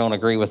don't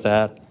agree with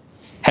that.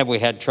 Have we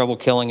had trouble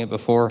killing it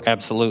before?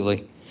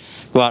 Absolutely.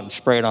 Go out and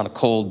spray it on a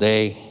cold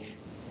day.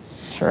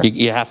 Sure.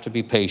 You have to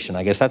be patient.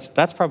 I guess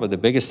that's probably the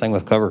biggest thing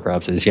with cover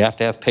crops is you have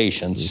to have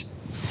patience.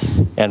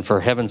 And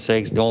for heaven's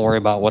sakes, don't worry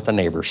about what the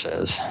neighbor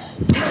says.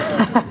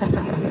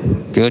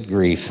 Good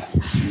grief.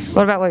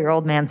 What about what your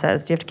old man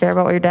says? Do you have to care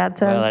about what your dad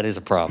says? Well, that is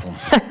a problem.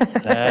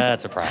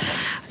 That's a problem.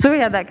 So we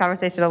had that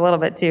conversation a little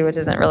bit too, which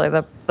isn't really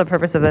the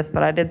purpose of this,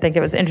 but I did think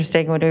it was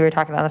interesting when we were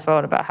talking on the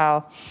phone about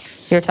how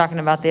you were talking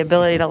about the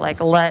ability to like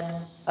let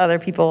other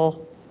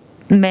people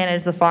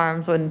manage the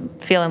farms when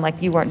feeling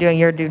like you weren't doing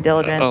your due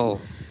diligence.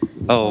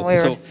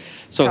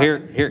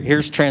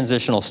 Here's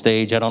transitional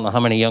stage. I don't know how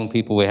many young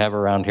people we have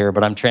around here,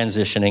 but I'm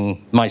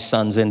transitioning my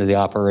sons into the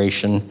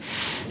operation,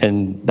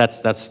 and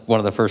that's one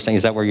of the first things.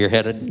 Is that where you're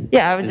headed?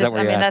 Yeah, we're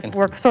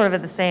sort of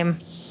at the same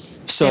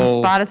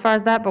spot as far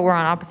as that, but we're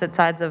on opposite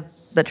sides of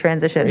the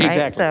transition, right?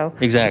 Exactly. So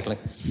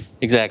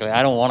Exactly.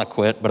 I don't want to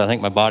quit, but I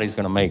think my body's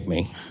going to make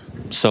me.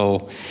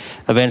 So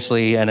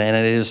eventually, and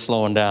it is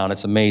slowing down.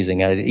 It's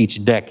amazing.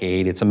 Each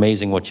decade, it's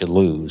amazing what you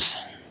lose.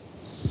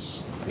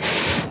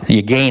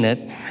 You gain it,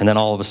 and then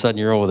all of a sudden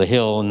you're over the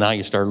hill, and now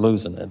you start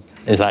losing it,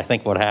 is I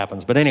think what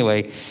happens. But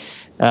anyway,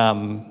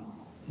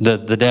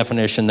 the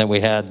definition that we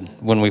had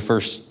when we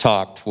first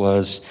talked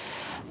was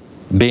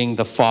being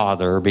the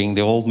father, being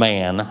the old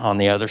man on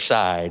the other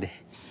side.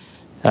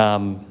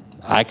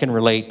 I can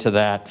relate to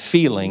that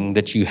feeling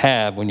that you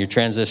have when you're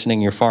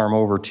transitioning your farm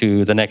over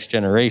to the next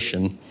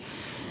generation.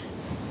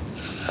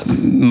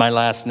 My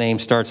last name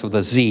starts with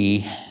a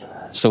Z,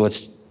 so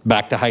it's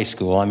back to high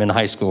school. I'm in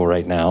high school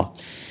right now.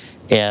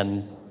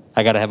 And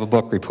I got to have a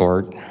book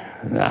report.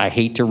 I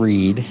hate to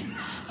read.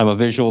 I'm a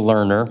visual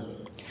learner.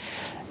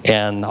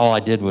 And all I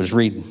did was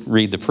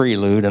read the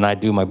prelude, and I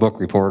do my book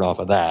report off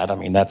of that. I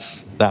mean, that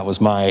was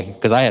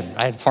because I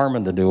had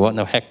farming to do. What in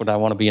the heck would I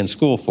want to be in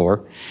school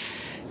for?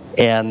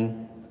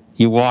 And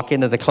you walk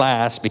into the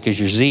class because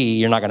you're Z,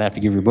 you're not going to have to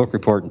give your book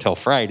report until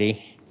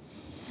Friday.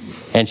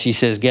 And she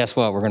says, guess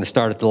what? We're going to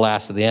start at the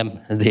last of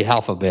the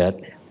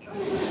alphabet.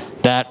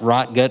 That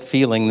rot gut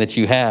feeling that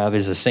you have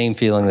is the same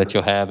feeling that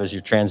you'll have as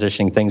you're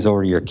transitioning things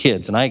over to your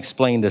kids. And I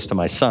explained this to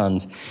my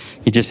sons.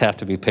 You just have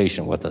to be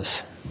patient with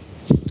us.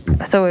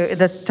 So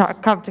this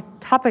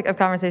topic of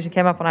conversation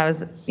came up when I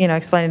was,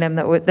 explaining to him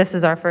that this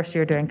is our first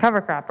year doing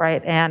cover crop,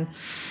 right? And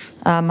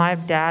my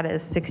dad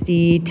is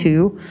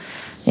 62,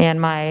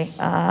 and my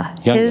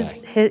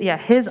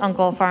his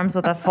uncle farms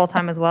with us full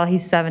time as well.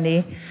 He's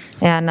 70,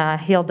 and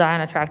he'll die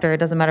on a tractor. It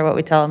doesn't matter what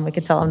we tell him. We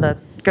could tell him to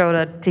go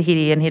to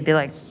Tahiti, and he'd be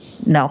like,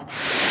 no.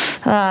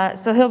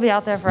 So he'll be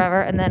out there forever.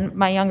 And then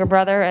my younger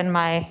brother and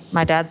my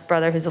dad's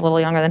brother, who's a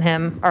little younger than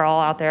him, are all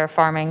out there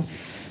farming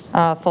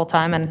full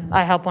time. And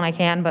I help when I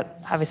can,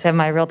 but obviously have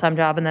my real time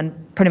job and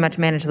then pretty much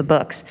manage the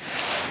books.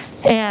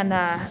 And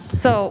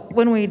so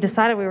when we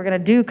decided we were going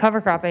to do cover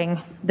cropping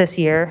this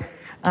year,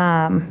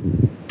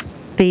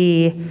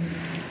 the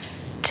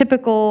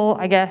typical,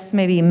 I guess,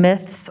 maybe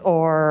myths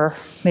or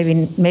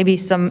maybe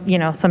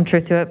some, some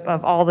truth to it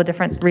of all the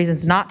different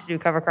reasons not to do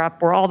cover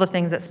crop were all the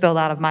things that spilled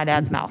out of my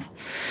dad's mouth.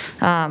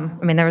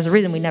 There was a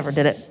reason we never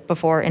did it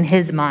before in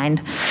his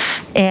mind.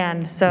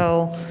 And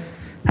so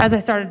as I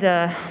started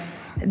to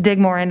dig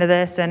more into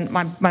this, and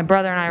my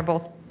brother and I are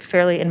both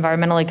fairly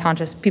environmentally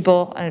conscious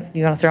people. If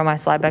you want to throw my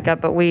slide back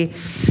up, but we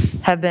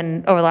have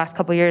been over the last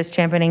couple of years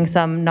championing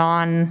some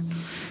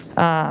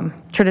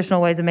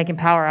traditional ways of making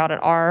power out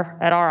at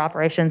our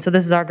operation. So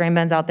this is our grain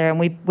bins out there, and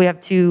we have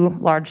 2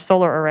 large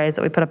solar arrays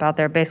that we put up out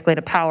there basically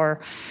to power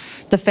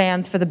the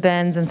fans for the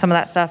bins and some of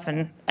that stuff.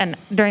 And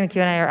during the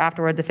Q&A or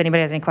afterwards, if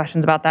anybody has any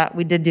questions about that,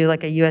 we did do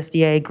like a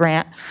USDA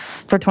grant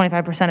for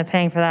 25% of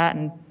paying for that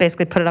and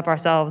basically put it up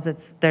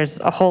ourselves. There's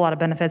a whole lot of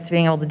benefits to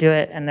being able to do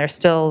it, and there's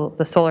still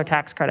the solar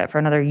tax credit for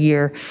another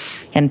year.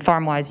 And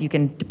farm-wise, you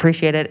can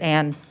depreciate it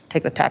and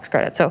take the tax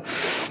credit. So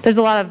there's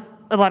a lot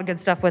of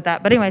good stuff with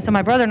that. But anyway, so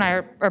my brother and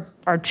I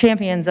are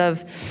champions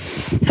of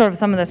sort of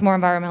some of this more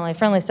environmentally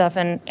friendly stuff.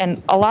 And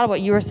a lot of what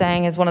you were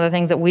saying is one of the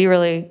things that we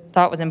really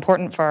thought was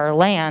important for our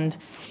land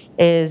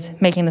is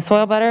making the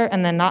soil better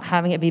and then not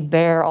having it be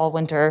bare all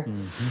winter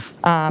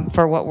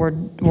for what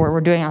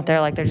we're doing out there.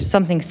 Like there's just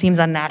something seems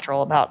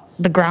unnatural about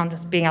the ground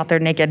just being out there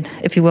naked,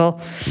 if you will,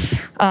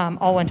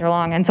 all winter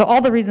long. And so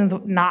all the reasons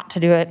not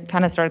to do it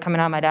kind of started coming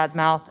out of my dad's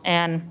mouth.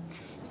 And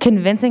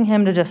convincing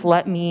him to just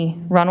let me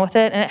run with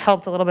it. And it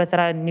helped a little bit that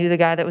I knew the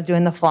guy that was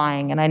doing the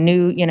flying, and I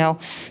knew,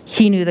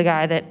 he knew the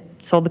guy that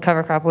sold the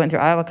cover crop. We went through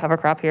Iowa cover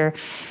crop here.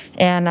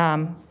 And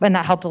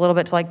that helped a little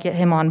bit to like get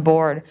him on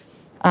board.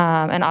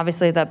 And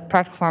obviously the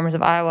practical farmers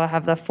of Iowa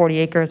have the 40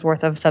 acres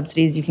worth of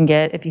subsidies you can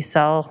get if you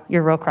sell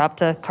your row crop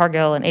to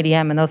Cargill and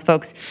ADM and those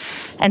folks.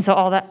 And so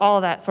all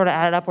of that sort of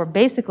added up, where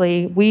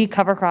basically we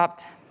cover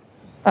cropped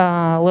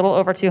a little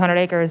over 200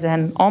 acres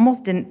and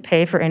almost didn't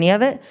pay for any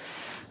of it.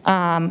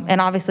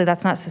 And obviously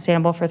that's not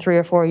sustainable for 3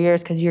 or 4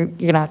 years, because you're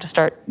gonna have to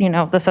start,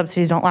 the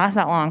subsidies don't last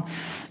that long.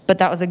 But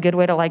that was a good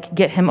way to like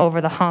get him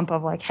over the hump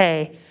of like,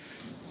 hey,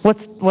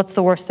 what's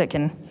the worst that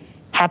can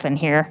happen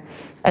here,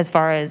 as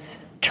far as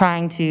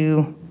trying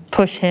to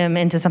push him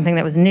into something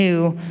that was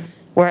new,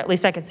 where at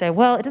least I could say,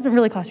 well, it doesn't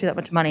really cost you that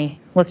much money.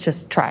 Let's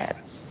just try it.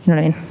 You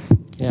know what I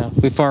mean? Yeah,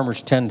 we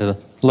farmers tend to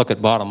look at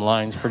bottom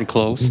lines pretty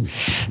close.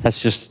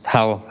 That's just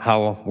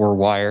how we're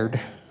wired,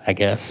 I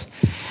guess.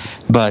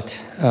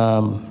 But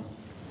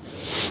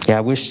yeah,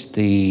 I wish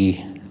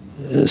the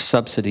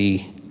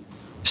subsidy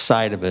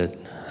side of it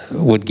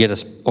would get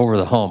us over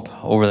the hump,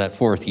 over that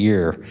 4th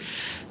year,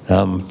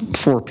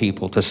 for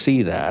people to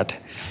see that.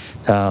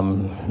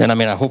 And I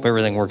mean, I hope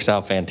everything works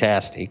out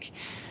fantastic.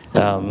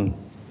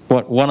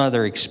 One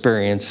other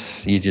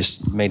experience, you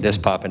just made this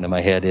pop into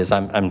my head, is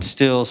I'm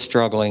still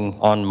struggling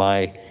on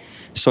my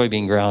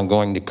soybean ground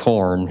going to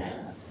corn,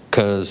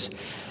 because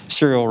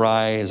cereal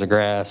rye is a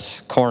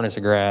grass, corn is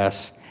a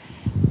grass.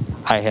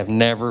 I have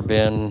never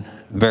been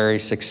very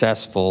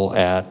successful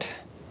at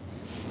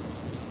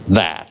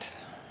that.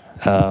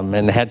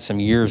 And had some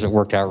years that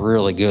worked out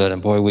really good,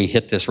 and boy, we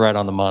hit this right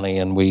on the money,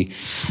 and we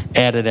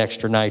added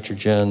extra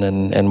nitrogen,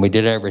 and we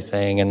did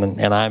everything,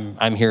 and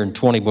I'm hearing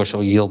 20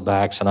 bushel yield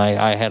backs, and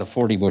I had a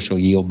 40 bushel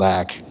yield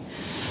back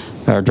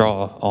or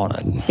draw on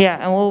it. Yeah,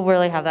 and we'll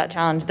really have that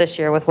challenge this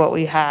year with what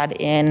we had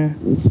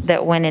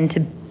that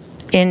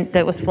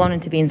was flown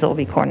into beans that will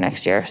be corn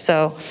next year.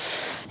 So,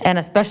 and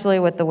especially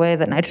with the way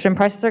that nitrogen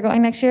prices are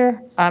going next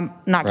year, I'm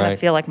not going to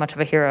feel like much of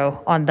a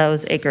hero on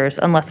those acres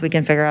unless we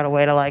can figure out a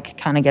way to like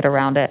kind of get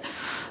around it.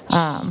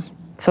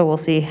 So we'll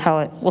see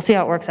how it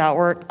works out.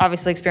 We're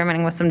obviously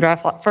experimenting with some dry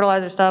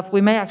fertilizer stuff.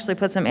 We may actually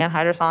put some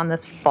anhydrous on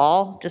this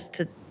fall just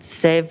to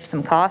save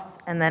some costs,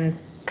 and then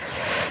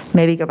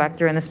maybe go back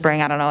through in the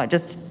spring. I don't know. It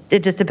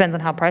just depends on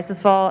how prices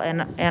fall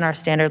and our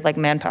standard like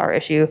manpower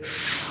issue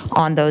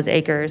on those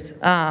acres.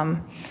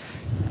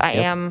 I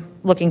am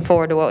looking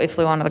forward to what we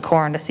flew onto the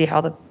corn to see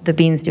how the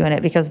beans doing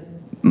it, because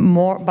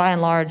by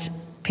and large,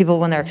 people,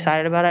 when they're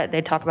excited about it,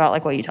 they talk about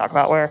like what you talk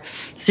about, where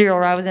cereal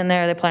rye was in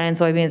there, they planted in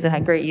soybeans and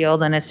had great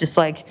yield, and it's just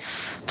like,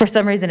 for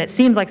some reason, it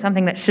seems like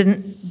something that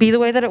shouldn't be the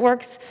way that it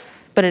works,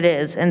 but it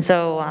is. And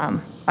so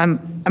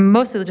I'm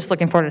mostly just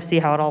looking forward to see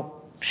how it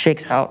all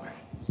shakes out.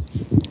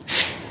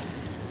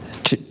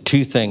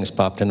 Two things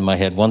popped into my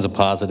head. One's a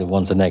positive,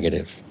 one's a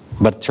negative,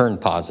 but it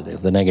turned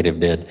positive. The negative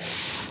did.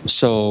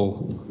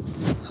 So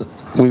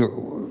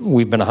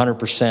we've been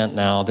 100%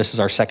 now. This is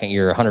our 2nd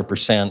year,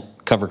 100%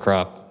 cover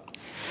crop.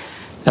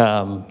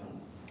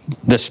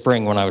 This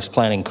spring when I was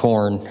planting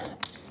corn,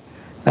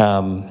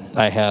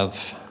 I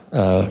have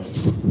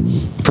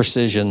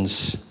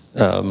Precision's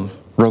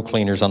row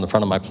cleaners on the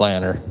front of my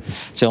planter.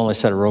 It's the only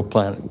set of row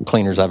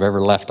cleaners I've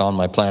ever left on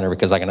my planter,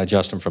 because I can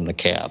adjust them from the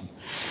cab.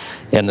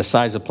 And the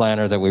size of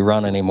planter that we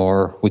run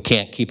anymore, we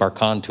can't keep our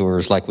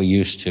contours like we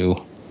used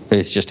to.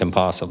 It's just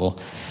impossible.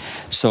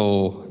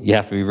 So you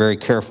have to be very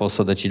careful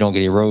so that you don't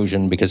get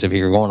erosion, because if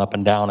you're going up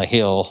and down a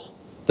hill,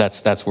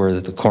 that's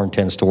where the corn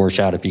tends to wash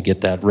out if you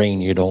get that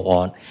rain you don't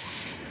want.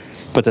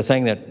 But the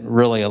thing that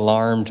really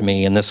alarmed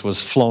me, and this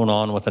was flown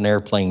on with an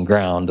airplane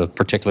ground, the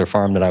particular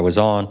farm that I was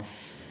on,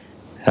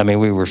 I mean,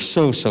 we were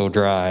so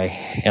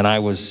dry, and I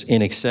was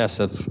in excess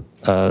of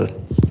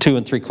 2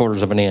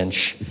 3/4 of an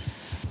inch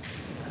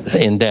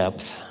in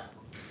depth.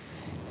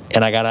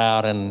 And I got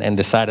out and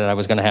decided I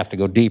was going to have to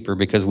go deeper,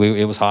 because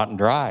it was hot and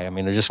dry. I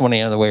mean, there just wasn't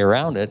any other way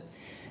around it.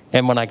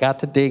 And when I got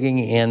to digging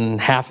in,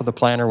 half of the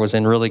planter was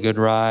in really good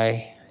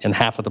rye, and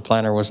half of the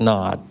planter was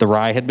not. The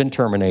rye had been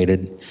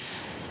terminated,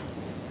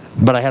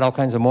 but I had all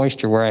kinds of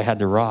moisture where I had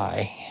the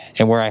rye,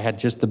 and where I had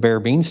just the bare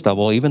bean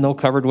stubble, even though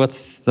covered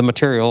with the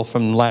material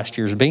from last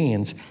year's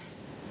beans,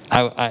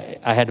 I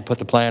had to put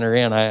the planter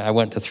in. I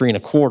went to 3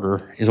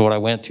 1/4 is what I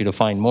went to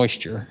find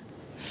moisture.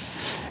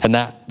 And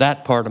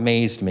that part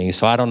amazed me.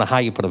 So I don't know how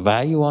you put a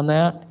value on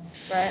that.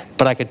 Right.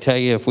 But I could tell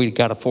you, if we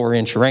got a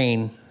 4-inch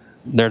rain,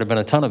 there'd have been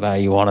a ton of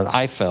value on it,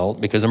 I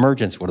felt, because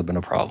emergence would have been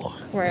a problem.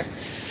 Right.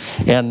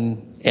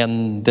 And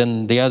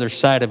then the other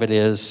side of it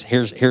is,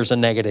 here's a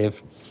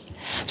negative.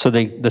 So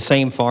the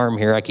same farm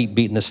here, I keep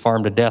beating this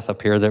farm to death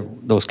up here that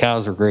those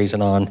cows are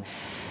grazing on.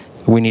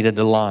 We needed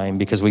to lime,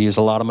 because we use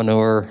a lot of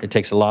manure. It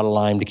takes a lot of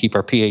lime to keep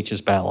our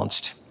pHs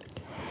balanced.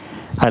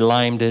 I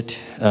limed it.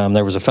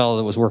 There was a fellow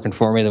that was working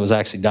for me that was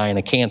actually dying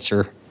of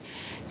cancer,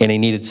 and he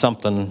needed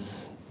something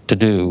to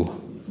do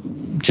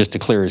just to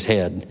clear his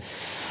head.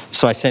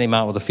 So I sent him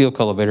out with a field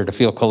cultivator to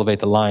field cultivate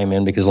the lime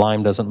in, because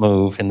lime doesn't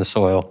move in the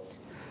soil.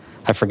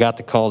 I forgot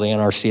to call the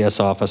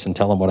NRCS office and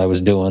tell them what I was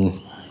doing.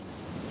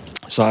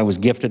 So I was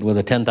gifted with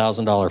a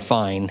 $10,000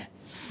 fine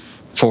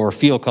for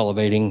field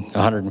cultivating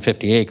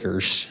 150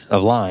 acres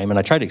of lime. And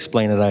I tried to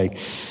explain it.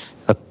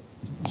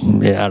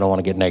 I don't want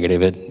to get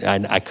negative.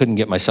 I couldn't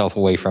get myself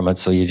away from it,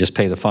 so you just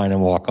pay the fine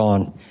and walk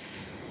on.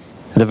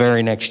 The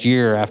very next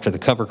year, after the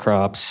cover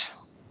crops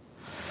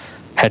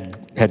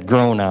had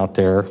grown out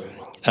there,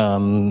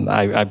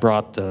 I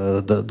brought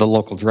the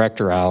local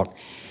director out,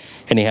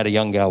 and he had a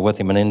young gal with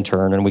him, an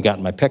intern, and we got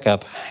in my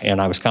pickup, and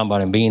I was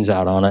combining beans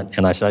out on it,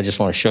 and I said, I just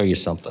want to show you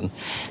something.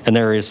 And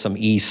there is some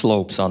E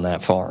slopes on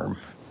that farm.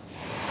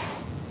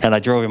 And I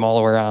drove him all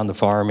the way around the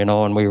farm,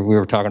 and we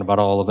were talking about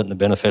all of it and the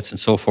benefits and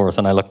so forth,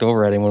 and I looked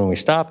over at him when we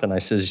stopped, and I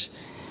says,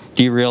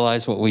 do you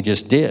realize what we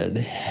just did?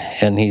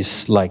 And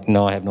he's like,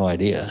 no, I have no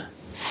idea.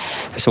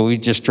 So we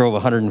just drove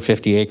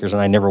 150 acres,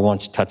 and I never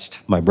once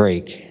touched my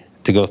brake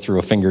to go through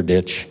a finger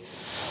ditch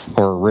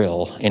or a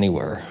rill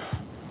anywhere.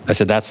 I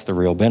said, that's the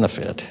real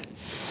benefit.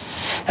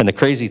 And the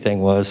crazy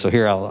thing was, so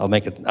here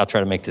I'll try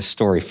to make this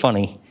story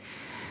funny.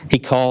 He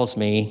calls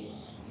me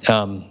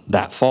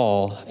that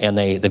fall, and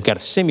they've got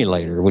a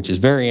simulator, which is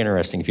very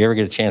interesting. If you ever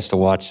get a chance to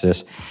watch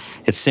this,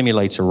 it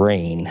simulates a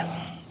rain.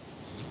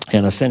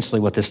 And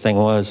essentially what this thing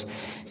was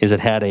is it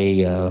had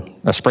a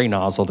spray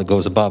nozzle that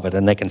goes above it,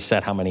 and they can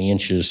set how many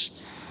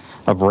inches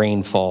of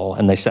rainfall,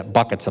 and they set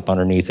buckets up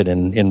underneath it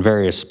in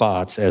various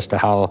spots as to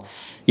how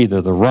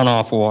either the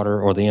runoff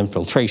water or the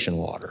infiltration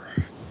water.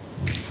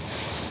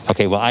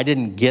 Okay, well, I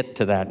didn't get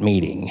to that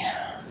meeting.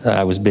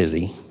 I was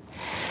busy.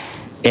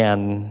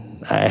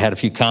 And I had a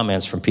few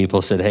comments from people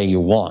who said, hey, you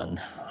won.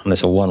 And I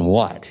said, won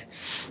what?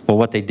 Well,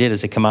 what they did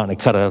is they come out and they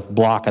cut a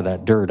block of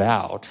that dirt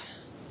out.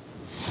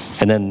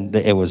 And then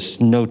it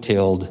was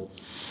no-tilled,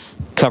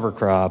 cover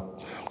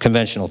crop,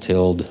 conventional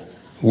tilled,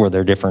 were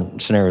there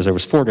different scenarios. There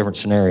was 4 different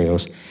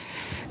scenarios.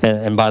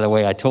 And by the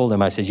way, I told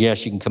him, I said,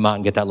 yes, you can come out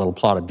and get that little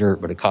plot of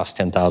dirt, but it costs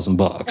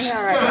 $10,000.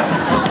 Yeah, right.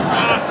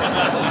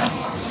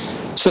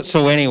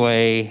 So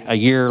anyway, a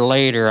year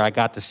later, I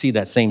got to see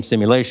that same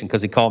simulation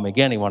because he called me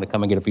again. He wanted to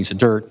come and get a piece of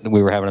dirt.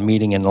 We were having a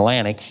meeting in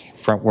Atlantic,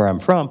 from where I'm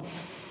from.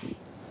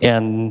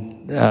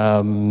 And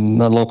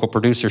the local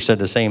producer said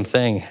the same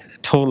thing.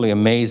 Totally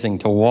amazing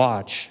to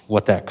watch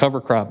what that cover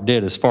crop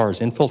did as far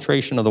as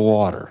infiltration of the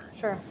water.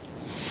 Sure.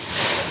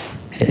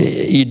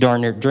 You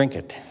darn near drink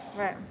it.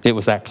 Right. It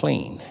was that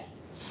clean.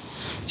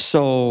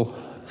 So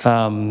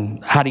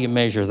how do you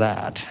measure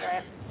that?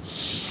 Right.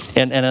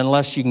 And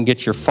unless you can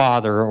get your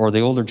father or the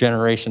older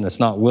generation that's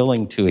not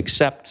willing to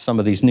accept some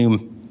of these new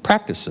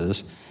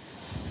practices,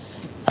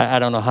 I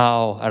don't know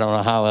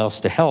how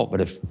else to help.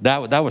 But if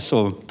that was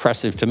so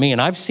impressive to me,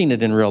 and I've seen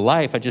it in real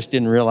life, I just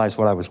didn't realize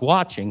what I was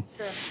watching.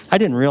 Sure. I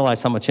didn't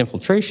realize how much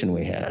infiltration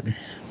we had.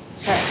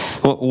 Right.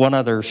 Well, one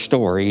other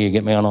story, you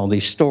get me on all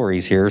these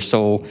stories here.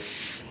 So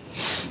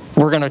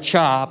we're going to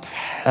chop.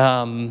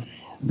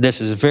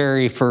 This is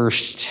very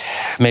first,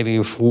 maybe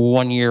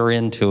 1 year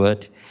into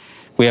it.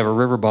 We have a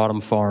river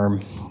bottom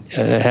farm.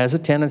 It has a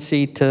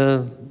tendency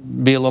to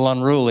be a little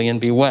unruly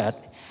and be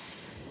wet.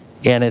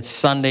 And it's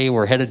Sunday,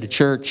 we're headed to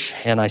church,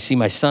 and I see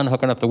my son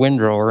hooking up the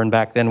windrower, and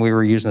back then we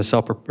were using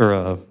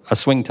a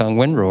swing tongue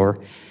windrower.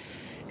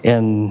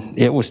 And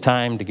it was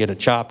time to get it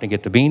chopped and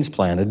get the beans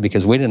planted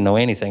because we didn't know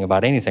anything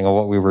about anything of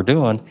what we were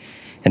doing.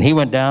 And he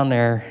went down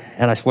there,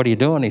 and I said, what are you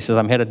doing? He says,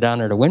 I'm headed down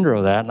there to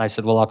windrow that. And I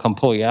said, well, I'll come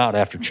pull you out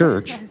after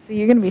church. So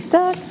you're going to be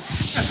stuck?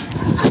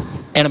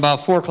 And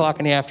about 4 o'clock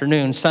in the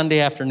afternoon,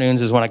 Sunday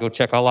afternoons is when I go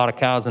check a lot of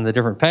cows in the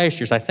different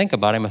pastures. I think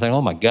about him, I think,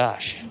 oh my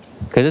gosh,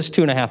 because it's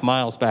 2.5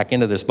 miles back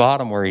into this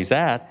bottom where he's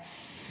at.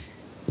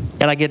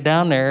 And I get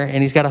down there,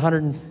 and he's got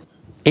 100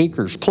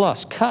 acres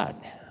plus cut.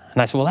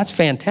 And I said, well, that's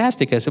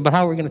fantastic. I said, but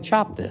how are we going to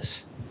chop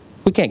this?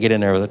 We can't get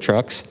in there with the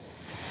trucks.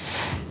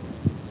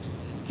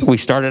 We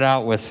started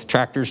out with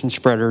tractors and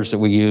spreaders that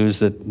we use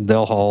that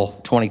they'll haul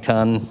 20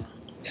 ton,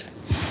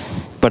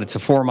 but it's a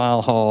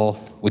 4-mile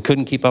haul. We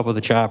couldn't keep up with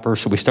the chopper,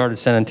 so we started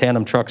sending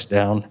tandem trucks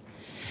down.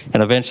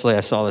 And eventually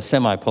I saw the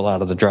semi pull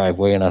out of the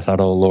driveway, and I thought,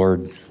 oh,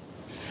 Lord,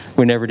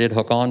 we never did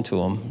hook onto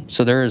them.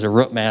 So there is a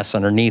root mass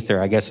underneath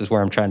there, I guess is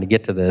where I'm trying to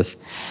get to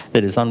this,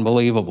 that is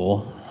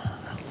unbelievable.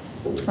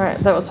 Right,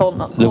 that was holding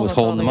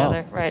them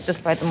up. Right,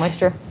 despite the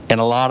moisture.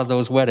 And a lot of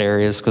those wet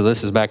areas, because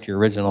this is back to your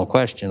original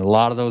question, a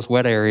lot of those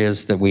wet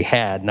areas that we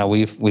had, now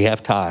we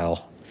have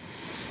tile,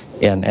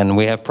 and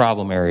we have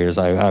problem areas.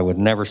 I would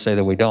never say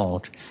that we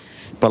don't.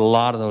 But a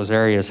lot of those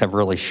areas have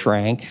really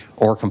shrank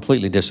or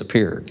completely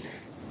disappeared.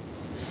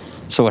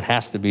 So it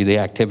has to be the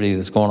activity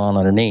that's going on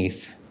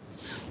underneath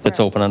that's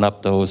opening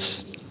up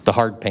the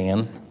hard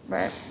pan.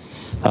 Right.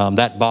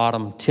 That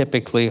bottom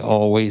typically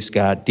always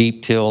got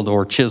deep tilled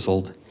or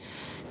chiseled,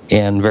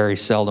 and very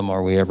seldom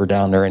are we ever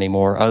down there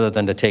anymore other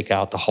than to take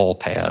out the haul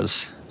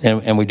paths.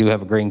 And we do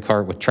have a grain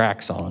cart with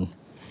tracks on.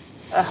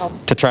 That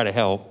helps. To try to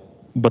help,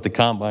 but the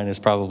combine is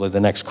probably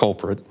the next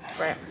culprit.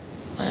 Right.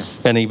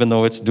 And even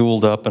though it's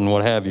dualed up and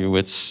what have you,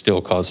 it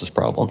still causes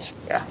problems.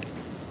 Yeah.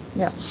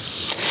 Yeah.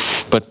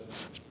 But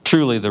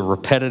truly the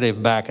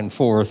repetitive back and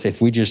forth,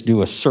 if we just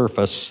do a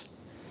surface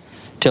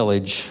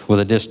tillage with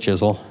a disc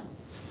chisel,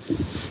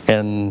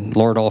 and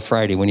Lord, all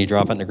Friday when you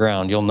drop it in the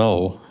ground, you'll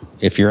know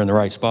if you're in the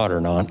right spot or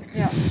not.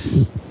 Yeah.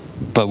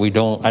 But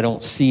I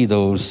don't see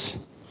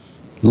those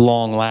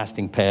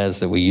long-lasting paths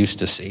that we used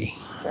to see.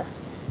 Sure.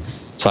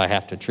 So I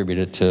have to attribute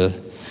it to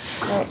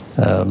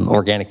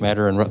organic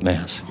matter and root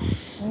mass.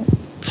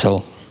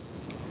 So.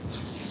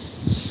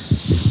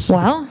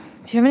 Well,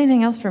 do you have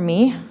anything else for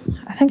me?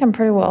 I think I'm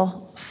pretty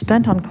well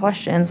spent on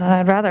questions, and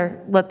I'd rather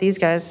let these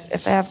guys,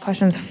 if they have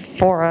questions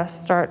for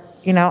us, start,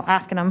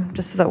 asking them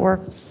just so that we're.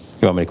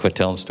 You want me to quit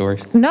telling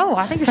stories? No,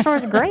 I think your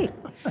stories are great.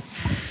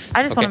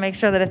 I just want to make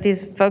sure that if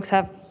these folks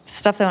have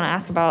stuff they want to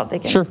ask about, they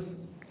can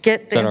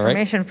get the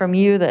information from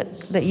you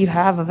that you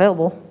have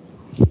available.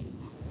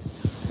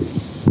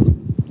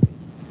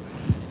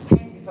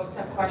 You folks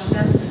have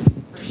questions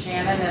for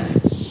Shannon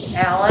and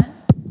Alan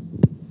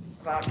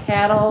about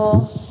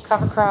cattle,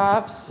 cover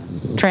crops,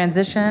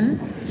 transition?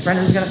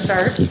 Brenda's going to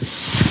start.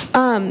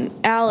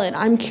 Alan,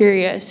 I'm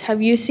curious,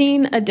 have you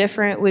seen a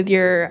difference with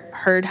your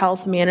herd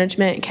health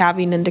management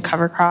calving into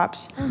cover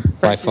crops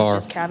By versus far.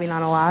 just calving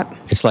on a lot?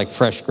 It's like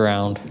fresh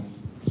ground.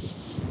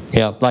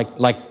 Yeah, like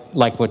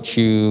what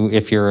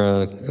if you're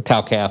a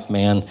cow-calf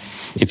man,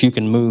 if you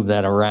can move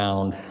that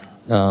around,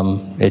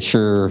 it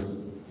sure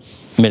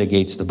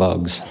mitigates the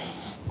bugs.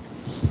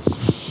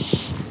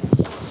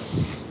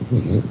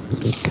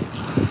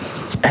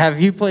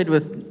 Have you played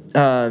with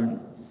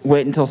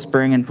wait until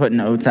spring and putting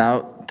oats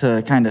out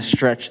to kind of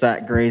stretch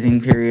that grazing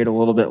period a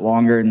little bit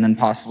longer, and then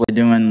possibly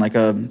doing like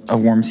a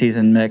warm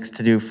season mix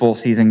to do full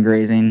season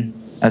grazing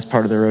as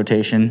part of the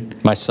rotation?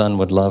 My son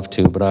would love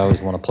to, but I always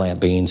want to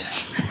plant beans.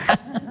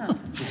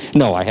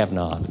 No, I have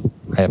not.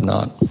 I have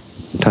not.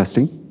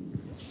 Testing.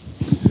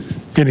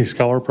 Any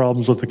scour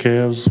problems with the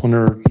calves when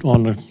they're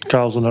on the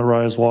cows when that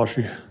rye is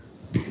washy?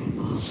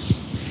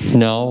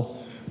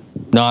 No,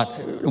 not.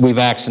 We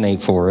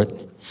vaccinate for it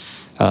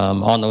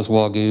on those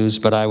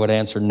Wagyus, but I would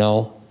answer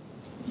no.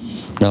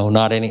 No,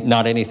 not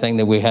anything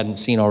that we hadn't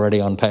seen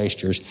already on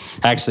pastures.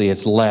 Actually,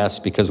 it's less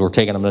because we're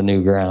taking them to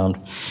new ground.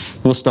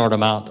 We'll start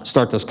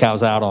those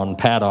cows out on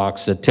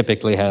paddocks that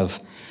typically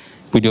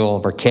we do all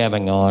of our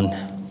calving on.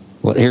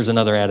 Well, here's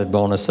another added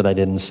bonus that I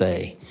didn't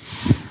say.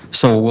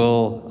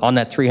 So on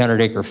that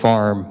 300-acre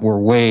farm, we're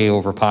way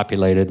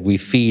overpopulated. We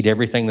feed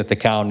everything that the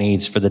cow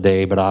needs for the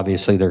day, but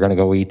obviously they're going to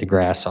go eat the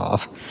grass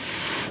off.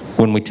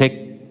 When we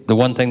take, the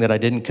one thing that I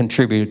didn't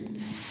contribute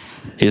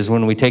is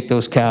when we take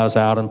those cows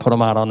out and put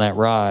them out on that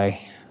rye,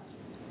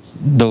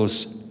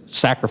 those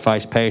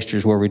sacrifice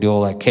pastures where we do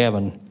all that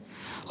calving,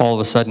 all of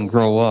a sudden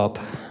grow up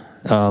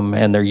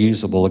and they're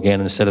usable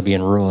again instead of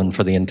being ruined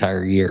for the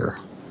entire year.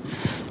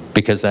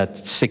 Because that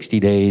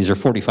 60 days or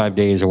 45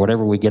 days or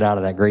whatever we get out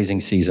of that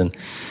grazing season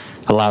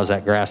allows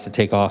that grass to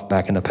take off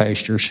back into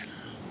pastures.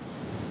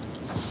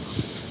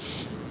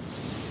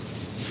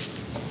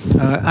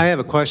 I have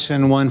a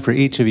question, one for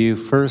each of you.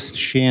 First,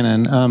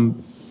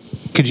 Shannon,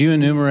 could you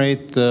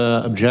enumerate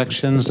the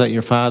objections that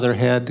your father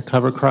had to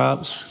cover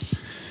crops?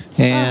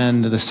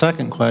 And the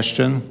second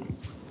question,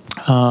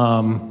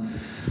 have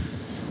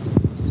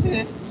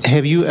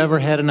you ever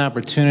had an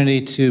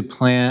opportunity to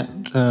plant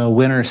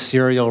winter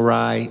cereal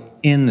rye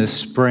in the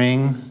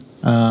spring?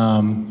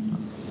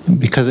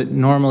 Because it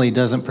normally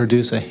doesn't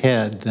produce a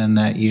head then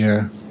that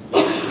year.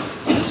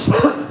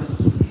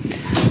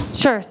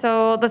 Sure.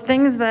 So the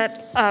things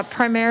that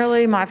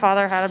primarily my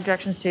father had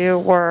objections to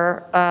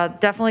were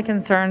definitely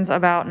concerns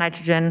about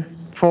nitrogen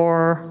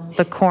for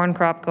the corn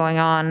crop going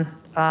on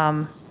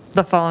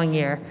the following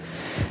year.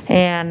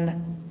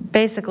 And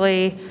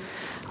basically,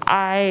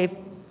 I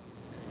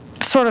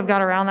sort of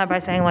got around that by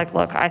saying, like,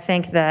 look, I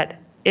think that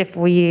if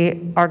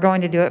we are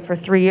going to do it for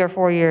 3 or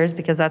 4 years,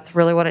 because that's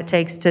really what it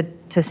takes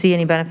to see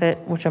any benefit,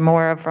 which I'm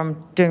aware of from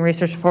doing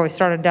research before we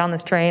started down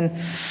this train,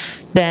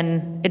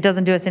 then it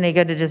doesn't do us any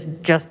good to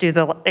just do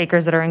the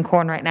acres that are in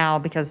corn right now,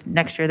 because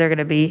next year they're going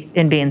to be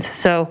in beans.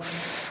 So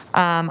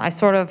I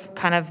sort of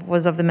kind of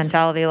was of the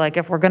mentality, like,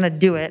 if we're going to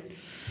do it,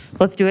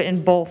 let's do it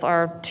in both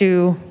our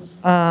two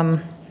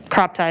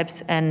crop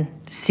types and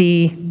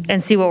see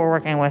what we're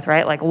working with,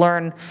 right? Like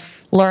learn,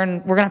 we're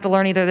gonna have to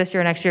learn either this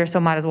year or next year, so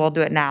might as well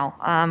do it now,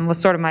 was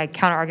sort of my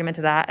counter argument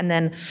to that. And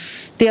then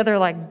the other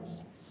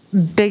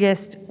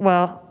biggest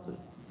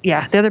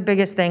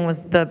thing was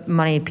the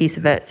money piece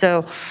of it.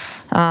 So,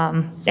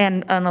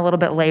 and a little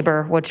bit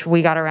labor, which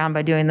we got around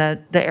by doing the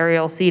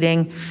aerial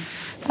seeding.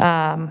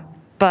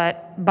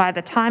 But by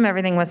the time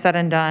everything was said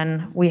and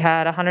done, we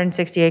had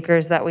 160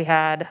 acres that we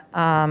had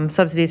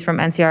subsidies from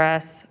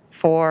NCRS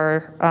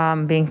for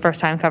being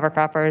first-time cover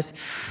croppers,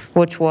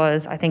 which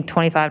was, I think,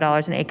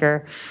 $25 an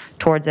acre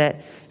towards it.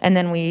 And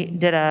then we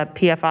did a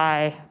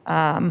PFI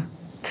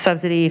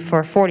subsidy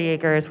for 40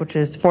 acres, which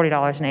is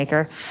 $40 an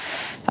acre.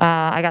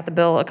 I got the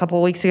bill a couple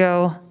of weeks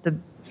ago.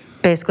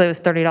 Basically, it was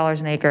 $30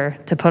 an acre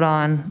to put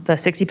on the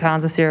 60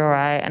 pounds of cereal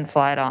rye and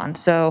fly it on.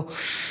 So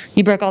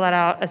you break all that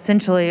out,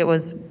 essentially it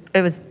was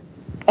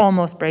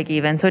almost break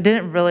even. So it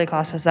didn't really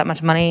cost us that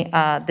much money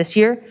this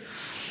year.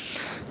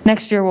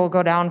 Next year, we'll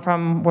go down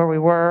from where we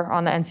were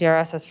on the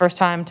NCRS as first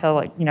time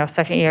to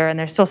second year, and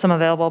there's still some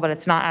available, but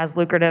it's not as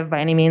lucrative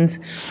by any means.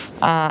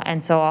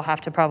 And so I'll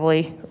have to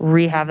probably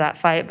rehab that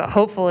fight. But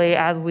hopefully,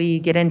 as we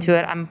get into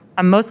it,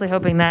 I'm mostly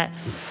hoping that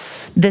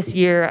this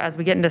year, as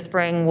we get into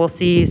spring, we'll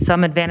see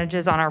some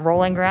advantages on our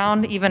rolling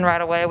ground, even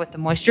right away with the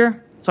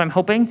moisture. So I'm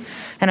hoping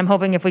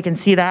if we can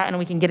see that and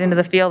we can get into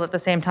the field at the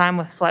same time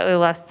with slightly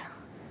less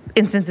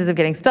instances of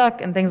getting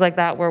stuck and things like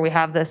that, where we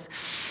have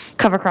this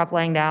cover crop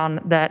laying down,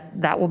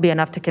 that will be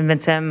enough to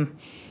convince him,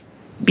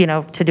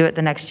 to do it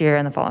the next year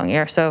and the following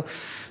year. So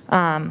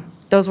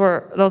those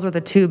were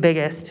the two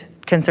biggest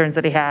concerns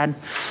that he had,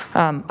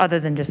 other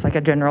than just like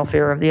a general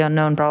fear of the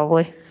unknown,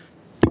 probably.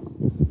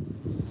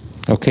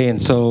 Okay,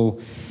 and so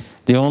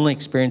the only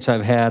experience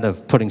I've had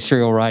of putting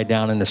cereal rye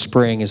down in the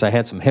spring is I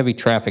had some heavy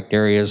trafficked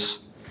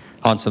areas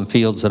on some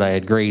fields that I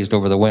had grazed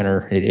over the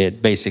winter.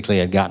 It basically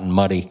had gotten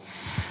muddy.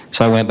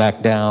 So I went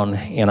back down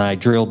and I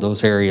drilled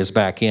those areas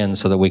back in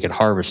so that we could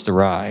harvest the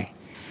rye.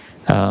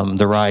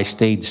 The rye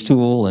stayed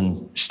stooled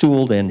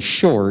and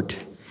short,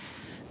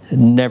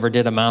 never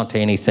did amount to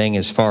anything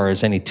as far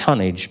as any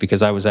tonnage,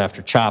 because I was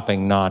after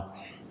chopping, not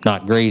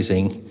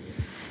grazing.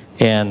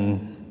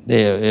 And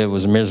it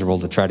was miserable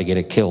to try to get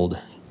it killed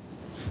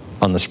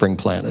on the spring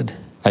planted.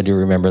 I do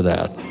remember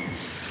that.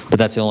 But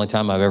that's the only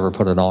time I've ever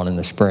put it on in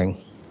the spring.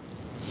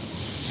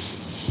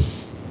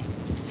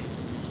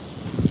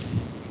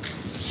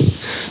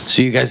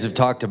 So you guys have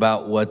talked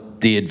about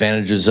what the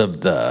advantages of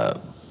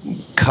the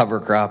cover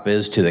crop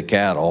is to the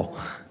cattle.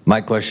 My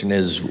question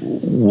is,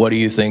 what do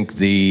you think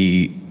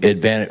the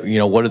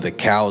advantage, what do the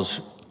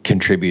cows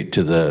contribute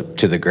to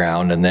the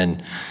ground? And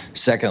then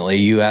secondly,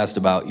 you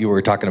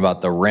were talking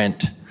about the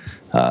rent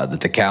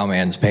that the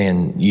cowman's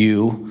paying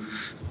you.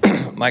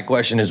 My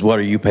question is, what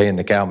are you paying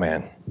the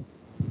cowman?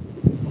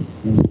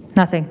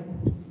 Nothing.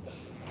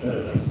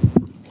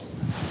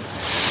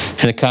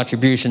 And the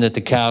contribution that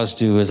the cows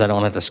do is I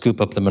don't have to scoop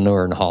up the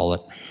manure and haul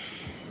it.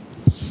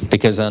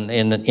 Because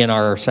in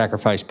our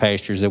sacrifice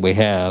pastures that we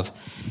have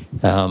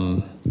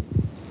to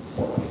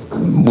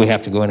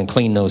go in and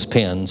clean those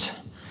pens.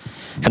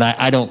 And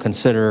I don't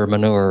consider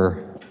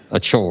manure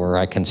a chore.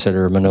 I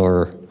consider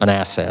manure an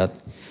asset.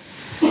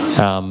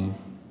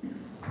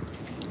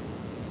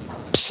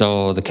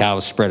 So the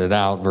cows spread it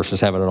out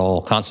versus having it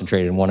all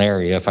concentrated in one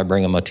area if I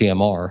bring them a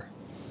TMR.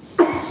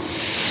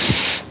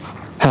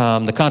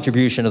 The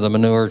contribution of the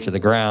manure to the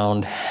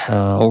ground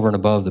over and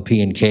above the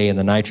P and K and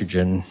the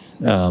nitrogen,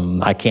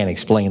 I can't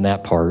explain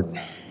that part.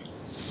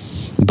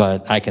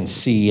 But I can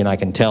see and I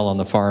can tell on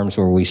the farms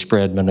where we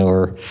spread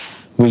manure,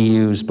 we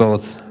use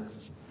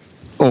both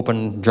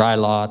open dry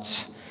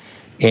lots,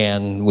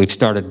 and we've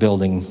started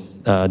building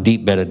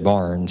deep bedded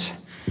barns.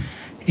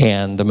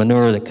 And the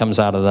manure that comes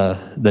out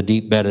of the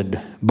deep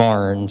bedded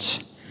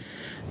barns,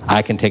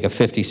 I can take a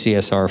 50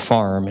 CSR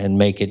farm and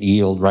make it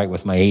yield right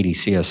with my 80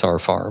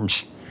 CSR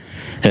farms.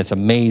 And it's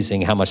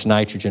amazing how much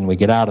nitrogen we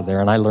get out of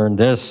there. And I learned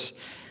this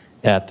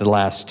at the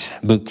last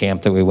boot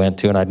camp that we went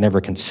to, and I'd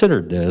never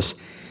considered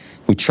this.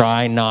 We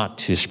try not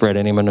to spread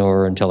any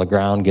manure until the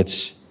ground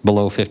gets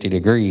below 50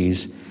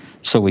 degrees,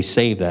 so we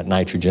save that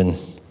nitrogen,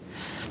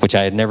 which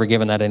I had never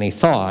given that any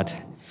thought.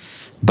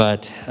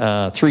 But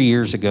 3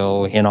 years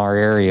ago in our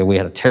area, we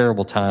had a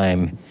terrible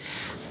time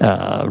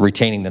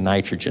retaining the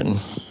nitrogen.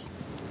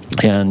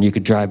 And you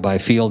could drive by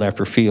field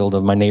after field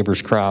of my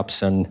neighbors'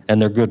 crops, and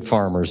they're good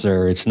farmers.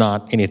 It's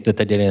not that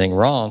they did anything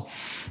wrong.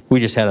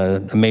 We just had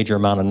a major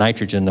amount of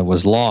nitrogen that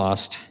was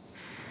lost.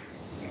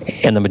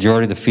 And the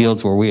majority of the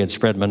fields where we had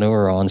spread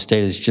manure on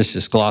stayed as just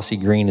as glossy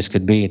green as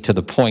could be, to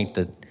the point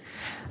that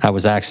I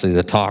was actually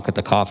the talk at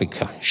the coffee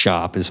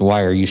shop is,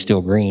 why are you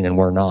still green and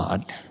we're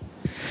not?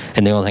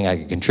 And the only thing I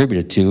could contribute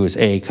it to is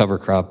A, cover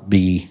crop,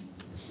 B,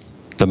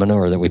 the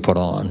manure that we put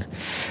on.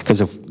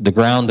 Because if the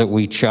ground that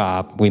we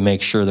chop, we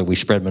make sure that we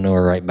spread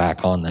manure right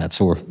back on that,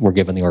 so we're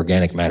giving the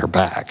organic matter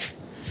back.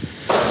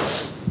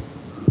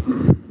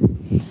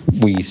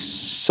 We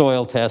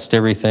soil test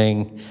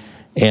everything,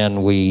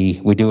 and we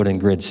do it in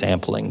grid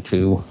sampling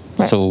too.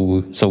 Right.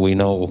 So we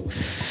know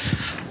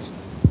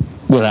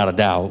without a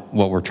doubt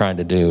what we're trying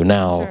to do.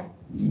 Now, sure,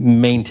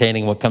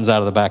 maintaining what comes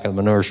out of the back of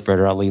the manure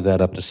spreader, I'll leave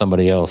that up to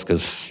somebody else,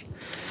 because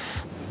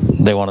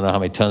they want to know how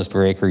many tons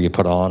per acre you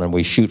put on, and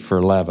we shoot for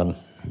 11.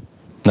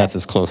 That's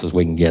as close as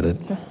we can get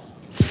it. Sure.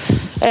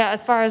 Yeah,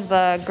 as far as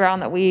the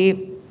ground that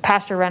we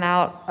pasture rent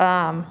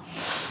out,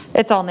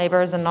 it's all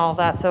neighbors and all of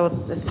that, so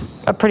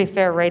it's a pretty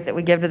fair rate that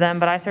we give to them.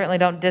 But I certainly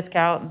don't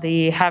discount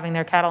having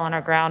their cattle on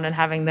our ground and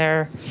having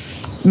their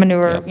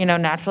manure,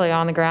 yep, naturally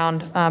on the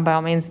ground. By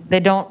all means, they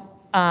don't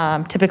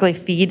typically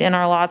feed in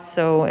our lots,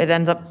 so it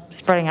ends up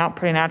spreading out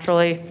pretty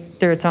naturally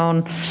through its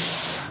own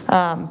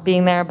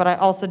being there. But I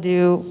also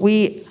do,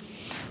 we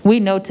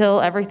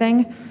no-till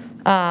everything,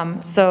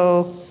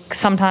 so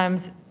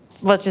sometimes,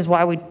 which is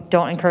why we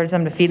don't encourage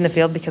them to feed in the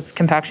field, because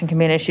compaction can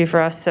be an issue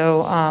for us.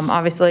 So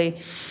obviously,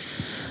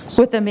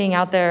 with them being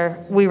out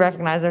there, we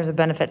recognize there's a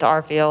benefit to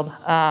our field,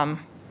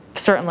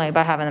 certainly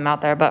by having them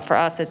out there. But for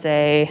us, it's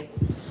a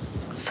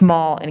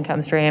small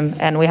income stream,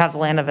 and we have the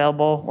land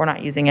available. We're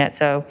not using it,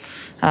 so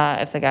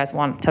if the guys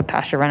want to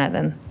pasture rent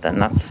it, then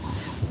that's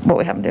what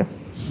we have them do.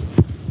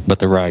 But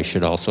the rye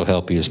should also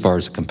help you as far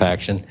as the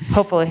compaction.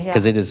 Hopefully, yeah.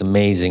 Because it is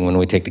amazing when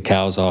we take the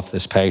cows off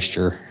this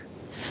pasture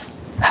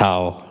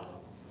how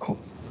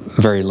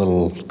very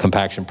little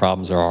compaction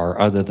problems there are,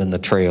 other than the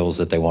trails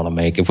that they want to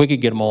make. If we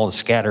could get them all to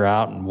scatter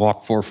out and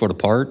walk 4 foot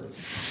apart,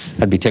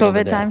 I'd be tickled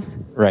to COVID death. times?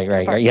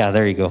 Right. Yeah,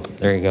 there you go.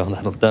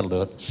 That'll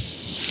do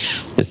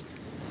it.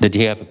 Did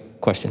you have a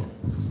question?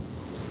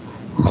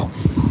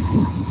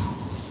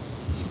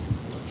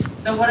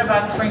 So what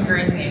about spring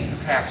grazing and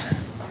compaction?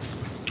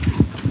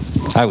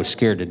 I was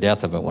scared to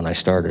death of it when I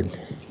started.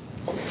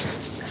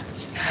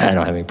 I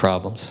don't have any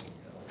problems.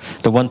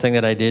 The one thing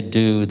that I did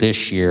do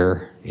this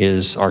year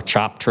is our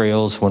chop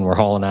trails when we're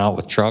hauling out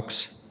with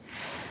trucks.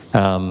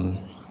 I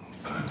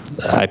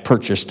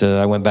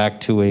went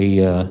back to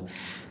a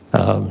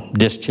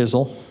disc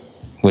chisel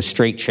with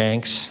straight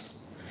shanks,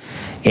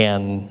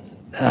 and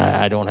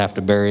I don't have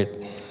to bury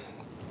it,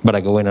 but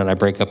I go in and I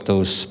break up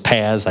those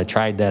paths. I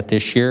tried that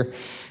this year.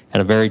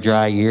 In a very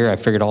dry year, I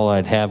figured all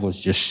I'd have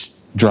was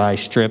just dry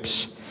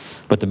strips,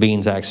 but the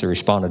beans actually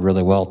responded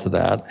really well to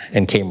that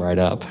and came right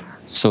up.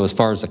 So as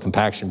far as the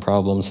compaction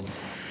problems,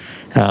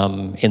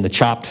 in the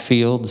chopped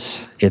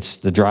fields, it's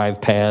the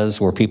drive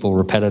paths where people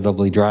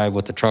repetitively drive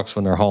with the trucks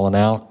when they're hauling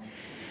out.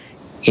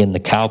 In the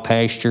cow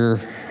pasture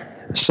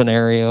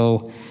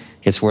scenario,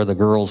 it's where the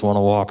girls want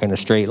to walk in a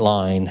straight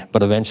line,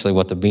 but eventually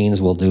what the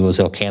beans will do is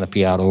they'll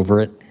canopy out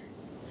over it.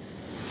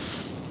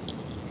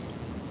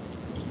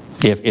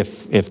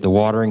 If the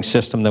watering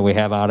system that we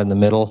have out in the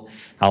middle,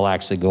 I'll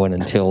actually go in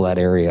and till that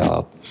area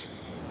up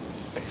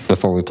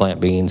before we plant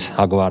beans.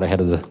 I'll go out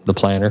ahead of the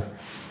planter.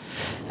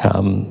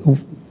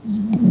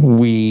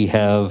 We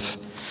have,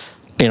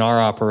 in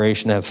our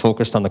operation, have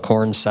focused on the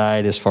corn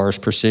side as far as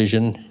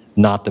precision,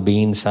 not the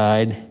bean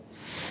side.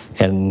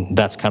 And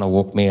that's kind of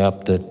woke me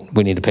up that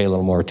we need to pay a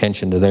little more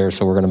attention to there,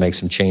 so we're going to make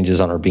some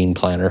changes on our bean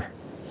planter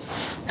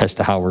as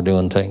to how we're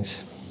doing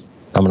things.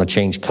 I'm going to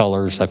change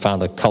colors. I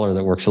found a color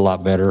that works a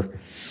lot better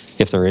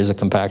if there is a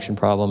compaction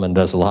problem and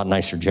does a lot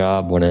nicer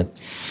job when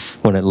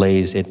it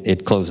lays.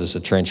 It closes a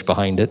trench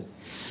behind it,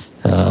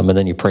 and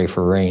then you pray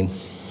for rain,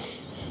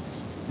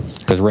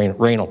 because rain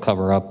will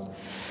cover up.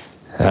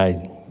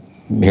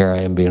 Here I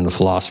am being the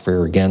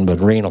philosopher again, but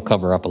rain will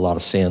cover up a lot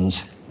of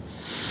sins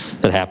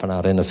that happen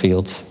out in the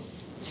fields.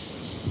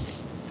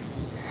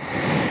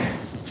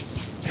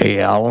 Hey,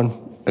 Alan.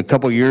 A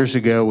couple years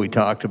ago, we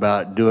talked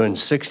about doing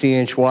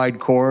 60-inch wide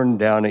corn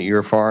down at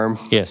your farm.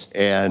 Yes.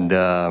 And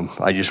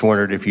I just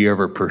wondered if you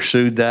ever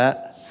pursued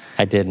that.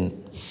 I didn't.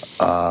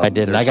 I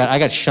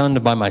got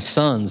shunned by my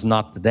sons,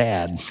 not the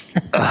dad.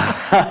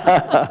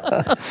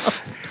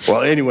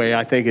 Well, anyway,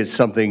 I think it's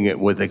something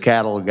with the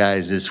cattle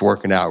guys, it's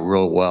working out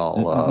real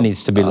well.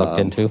 Needs to be looked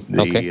into.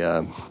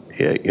 Okay.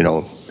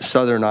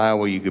 Southern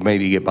Iowa, you could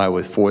maybe get by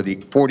with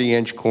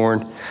 40-inch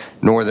corn.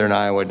 Northern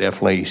Iowa,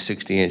 definitely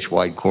 60-inch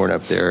wide corn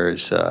up there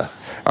is,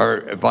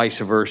 or vice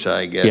versa,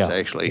 I guess,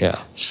 actually.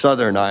 Yeah.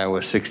 Southern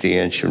Iowa,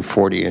 60-inch and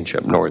 40-inch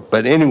up north.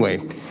 But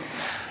anyway,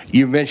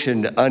 you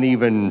mentioned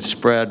uneven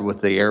spread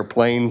with the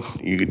airplane.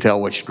 You could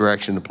tell which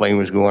direction the plane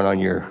was going on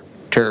your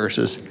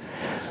terraces.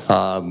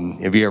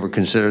 Have you ever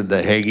considered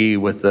the Hagee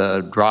with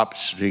the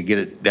drops to get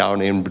it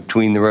down in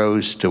between the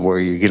rows to where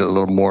you get a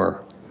little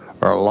more,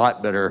 or a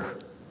lot better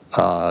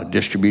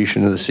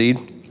distribution of the seed?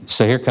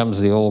 So here comes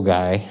the old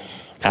guy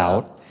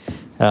out.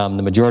 The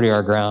majority of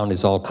our ground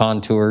is all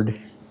contoured,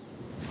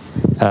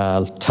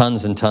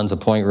 tons and tons of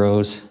point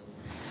rows.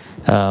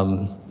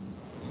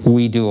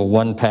 We do a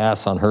one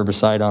pass on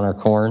herbicide on our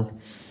corn,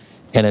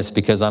 and it's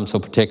because I'm so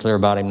particular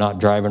about him not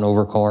driving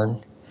over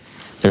corn.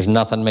 There's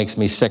nothing makes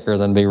me sicker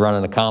than be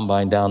running a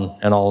combine down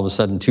and all of a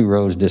sudden 2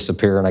 rows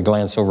disappear, and I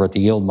glance over at the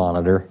yield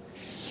monitor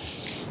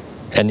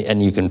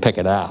and you can pick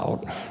it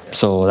out.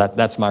 So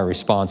that's my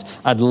response.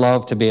 I'd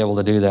love to be able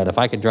to do that. If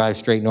I could drive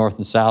straight north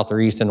and south or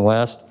east and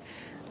west,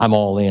 I'm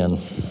all in.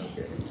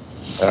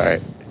 All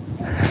right.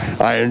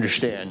 I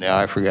understand now,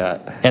 I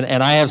forgot. And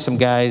I have some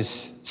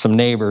guys, some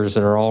neighbors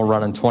that are all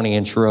running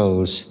 20-inch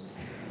rows.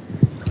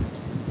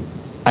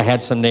 I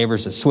had some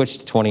neighbors that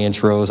switched to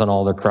 20-inch rows on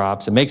all their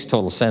crops. It makes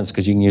total sense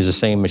because you can use the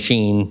same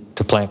machine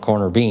to plant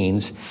corn or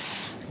beans.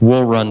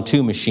 We'll run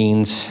 2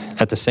 machines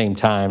at the same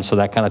time, so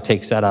that kind of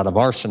takes that out of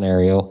our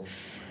scenario.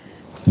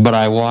 But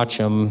I watch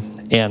them,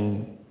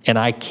 and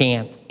I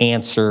can't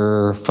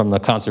answer from the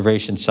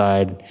conservation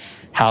side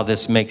how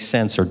this makes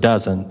sense or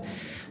doesn't.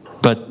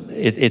 But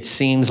it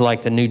seems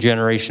like the new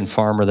generation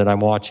farmer that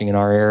I'm watching in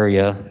our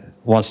area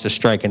wants to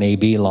strike an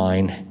AB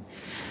line,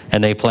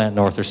 and they plant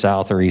north or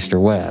south or east or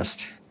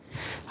west.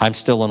 I'm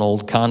still an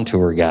old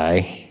contour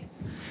guy.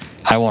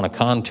 I want a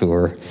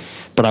contour,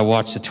 but I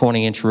watch the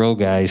 20-inch row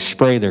guys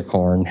spray their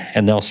corn,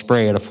 and they'll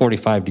spray at a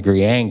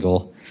 45-degree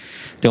angle.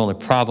 The only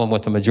problem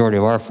with the majority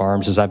of our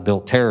farms is I've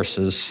built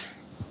terraces,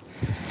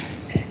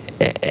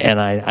 and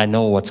I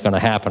know what's going to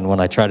happen when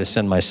I try to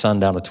send my son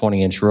down a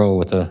 20-inch row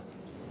with a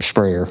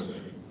sprayer.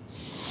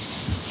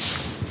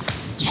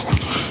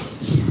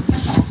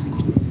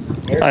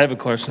 I have a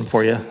question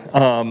for you.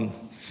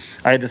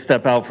 I had to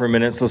step out for a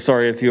minute, so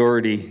sorry if you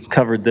already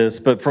covered this,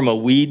 but from a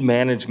weed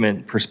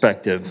management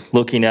perspective,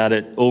 looking at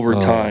it over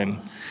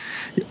time,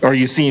 are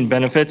you seeing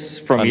benefits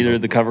from either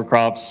the cover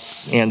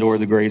crops and or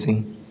the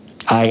grazing?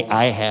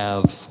 I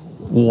have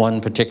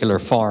one particular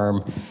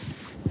farm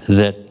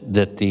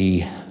that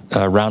the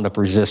Roundup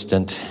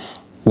resistant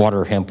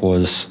water hemp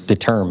was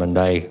determined.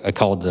 I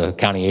called the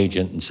county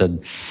agent and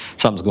said,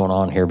 something's going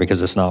on here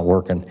because it's not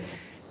working.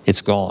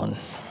 It's gone.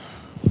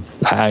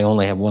 I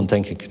only have one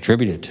thing to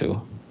contribute it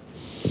to.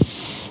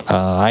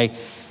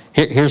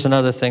 Here's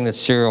another thing that's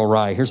cereal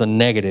rye. Here's a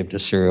negative to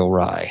cereal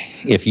rye.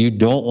 If you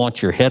don't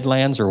want your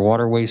headlands or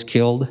waterways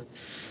killed,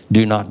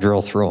 do not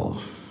drill through them.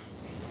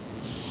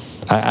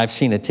 I've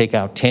seen it take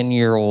out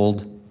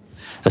 10-year-old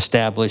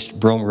established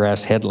brome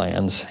grass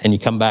headlands, and you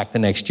come back the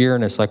next year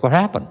and it's like, what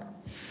happened?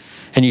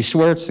 And you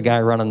swear it's the guy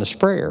running the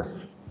sprayer.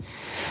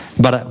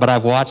 But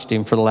I've watched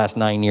him for the last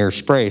 9 years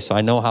spray, so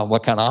I know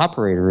what kind of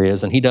operator he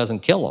is, and he doesn't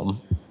kill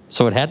them.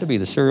 So it had to be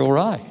the cereal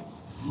rye.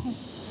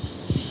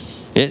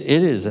 It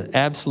is an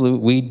absolute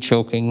weed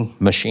choking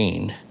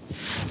machine.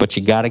 But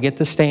you got to get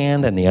the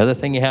stand, and the other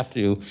thing you have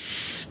to do,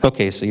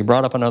 okay, so you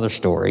brought up another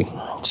story.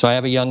 So I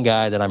have a young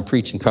guy that I'm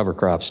preaching cover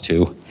crops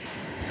to,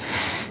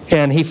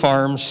 and he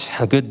farms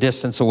a good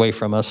distance away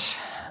from us.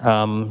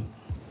 And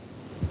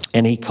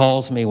he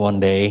calls me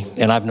one day,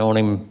 and I've known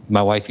him,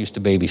 my wife used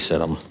to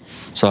babysit him,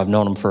 so I've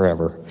known him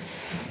forever.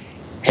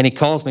 And he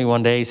calls me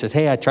one day, he says,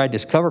 hey, I tried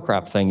this cover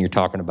crop thing you're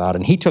talking about.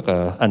 And he took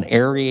an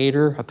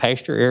aerator, a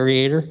pasture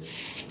aerator,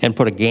 and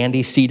put a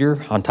Gandy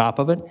cedar on top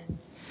of it.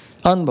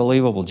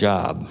 Unbelievable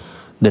job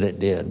that it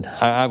did.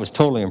 I was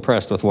totally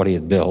impressed with what he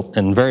had built,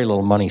 and very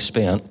little money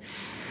spent.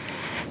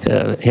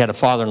 He had a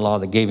father-in-law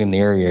that gave him the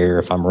aerator,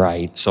 if I'm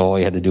right, so all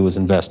he had to do was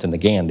invest in the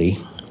Gandy.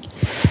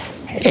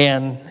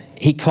 And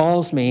he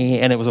calls me,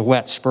 and it was a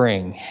wet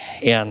spring,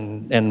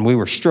 and we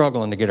were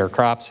struggling to get our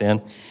crops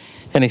in.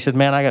 And he said,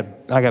 man,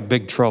 I got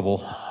big trouble.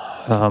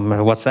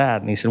 What's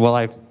that? And he said, well,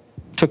 I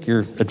took your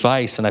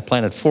advice, and I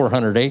planted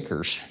 400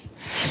 acres.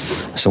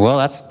 I said, well,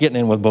 that's getting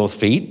in with both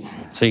feet.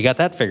 So you got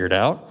that figured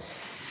out.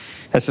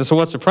 I said, so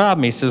what's the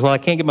problem? He says, well, I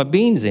can't get my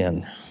beans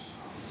in.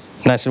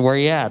 And I said, where are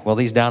you at? Well,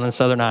 he's down in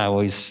southern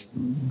Iowa. He's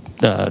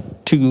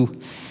two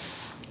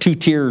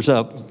tiers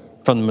up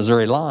from the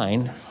Missouri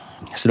line.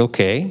 I said,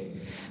 okay.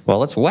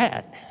 Well, it's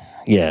wet.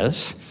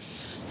 Yes.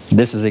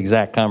 This is the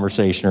exact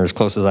conversation, or as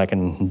close as I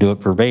can do it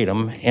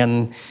verbatim.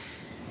 And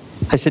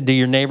I said, do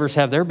your neighbors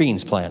have their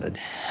beans planted?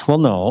 Well,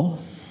 no.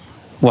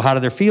 Well, how do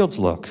their fields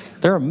look?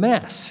 They're a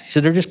mess. He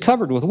said, they're just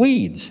covered with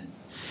weeds.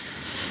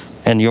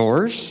 And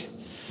yours?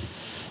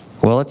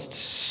 Well,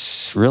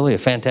 it's really a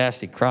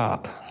fantastic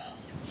crop.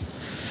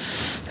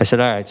 I said,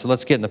 all right, so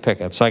let's get in the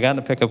pickup. So I got in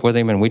the pickup with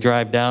him, and we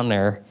drive down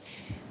there.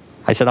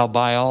 I said, I'll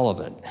buy all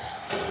of it.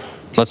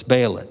 Let's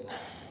bale it.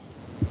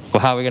 Well,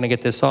 how are we going to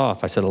get this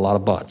off? I said, a lot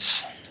of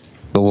butts,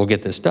 but we'll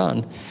get this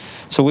done.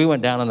 So we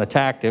went down and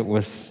attacked it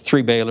with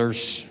 3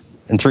 balers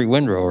and 3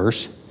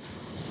 windrowers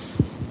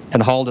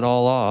and hauled it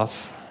all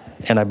off.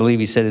 And I believe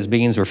he said his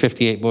beans were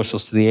 58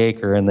 bushels to the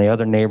acre, and the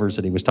other neighbors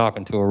that he was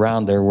talking to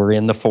around there were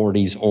in the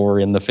 40s or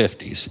in the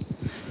 50s.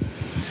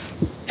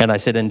 And I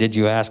said, and did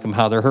you ask them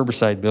how their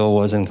herbicide bill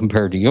was in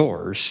compared to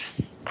yours?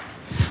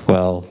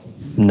 Well,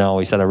 no,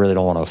 he said, I really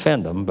don't want to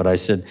offend them. But I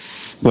said,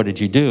 what did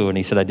you do? And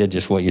he said, I did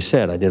just what you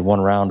said. I did 1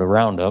 round of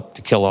Roundup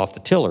to kill off the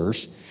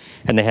tillers,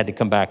 and they had to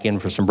come back in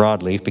for some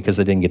broadleaf because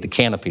they didn't get the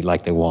canopy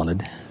like they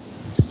wanted.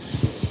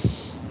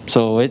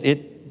 So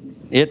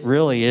it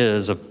really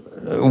is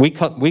we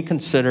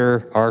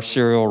consider our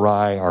cereal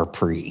rye our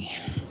pre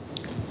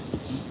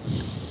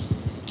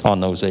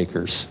on those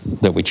acres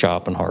that we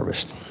chop and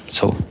harvest.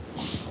 So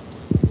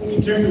when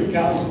you turn your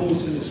cows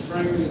loose in the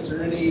spring, is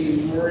there any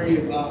worry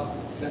about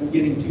them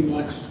getting too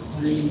much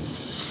green?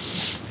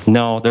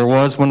 No, there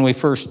was when we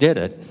first did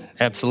it.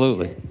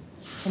 Absolutely.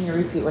 Can you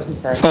repeat what he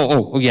said?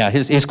 Oh, yeah.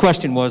 His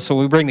question was, so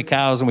we bring the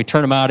cows and we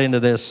turn them out into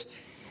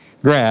this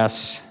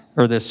grass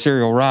or this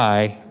cereal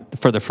rye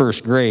for the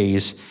first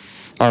graze.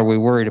 Are we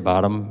worried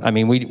about them? I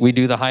mean, we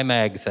do the high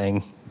mag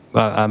thing.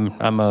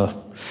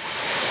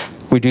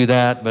 We do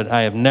that, but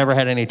I have never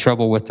had any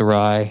trouble with the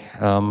rye.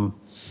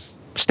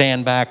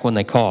 Stand back when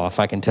they cough,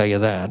 I can tell you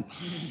that.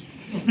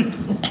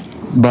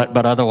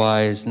 But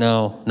otherwise,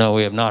 no,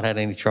 we have not had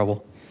any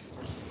trouble.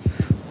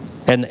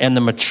 And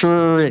the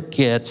maturer it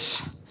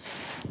gets,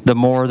 the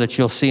more that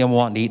you'll see them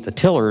wanting to eat the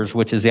tillers,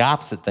 which is the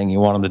opposite thing you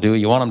want them to do.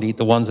 You want them to eat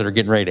the ones that are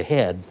getting ready to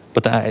head.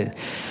 But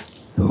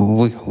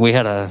we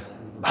had a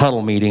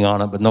huddle meeting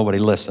on it, but nobody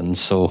listened,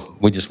 so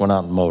we just went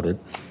out and mowed it.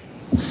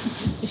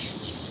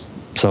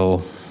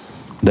 So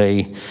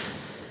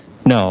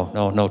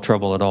no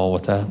trouble at all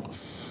with that.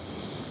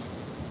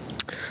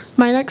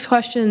 My next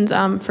question's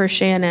for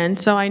Shannon.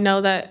 So I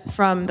know that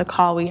from the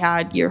call we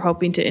had, you're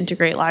hoping to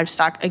integrate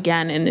livestock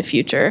again in the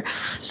future.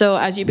 So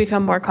as you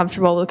become more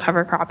comfortable with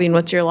cover cropping,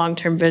 what's your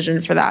long-term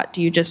vision for that?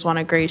 Do you just want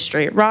to graze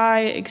straight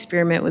rye,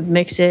 experiment with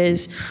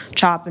mixes,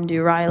 chop and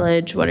do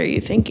rilage? What are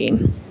you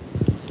thinking?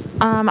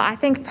 I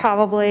think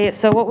probably,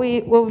 so what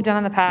we've done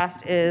in the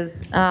past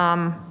is,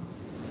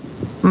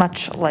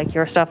 much like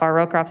your stuff, our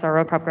row crops are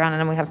row crop ground,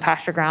 and then we have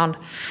pasture ground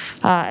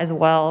as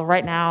well.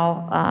 Right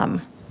now,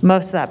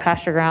 most of that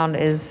pasture ground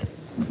is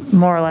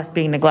more or less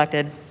being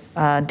neglected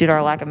due to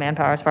our lack of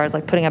manpower as far as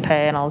like putting up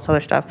hay and all this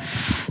other stuff.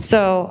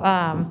 So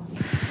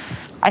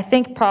I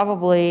think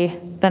probably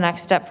the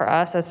next step for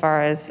us as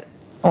far as,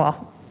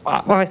 well,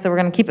 obviously we're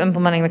going to keep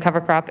implementing the cover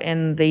crop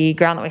in the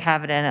ground that we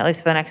have it in, at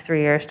least for the next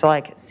 3 years, to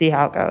like see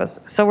how it goes.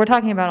 So we're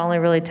talking about only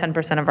really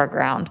 10% of our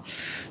ground.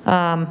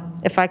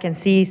 If I can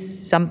see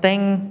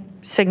something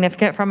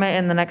significant from it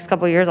in the next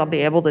couple of years, I'll be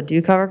able to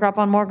do cover crop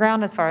on more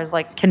ground, as far as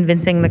like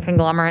convincing the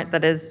conglomerate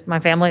that is my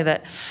family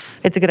that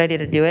it's a good idea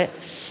to do it.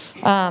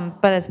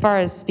 But as far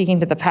as speaking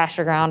to the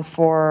pasture ground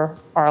for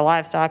our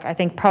livestock, I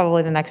think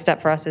probably the next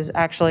step for us is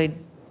actually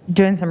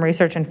doing some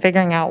research and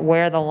figuring out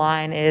where the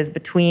line is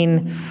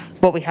between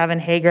what we have in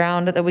hay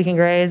ground that we can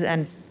graze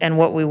and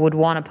what we would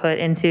want to put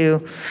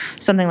into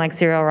something like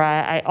cereal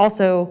rye. I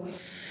also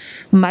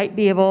might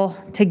be able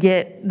to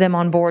get them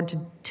on board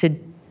to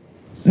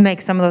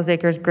make some of those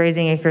acres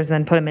grazing acres and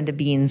then put them into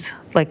beans,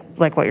 like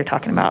what you're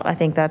talking about. I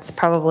think that's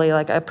probably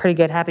like a pretty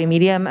good happy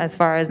medium as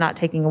far as not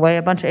taking away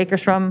a bunch of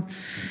acres from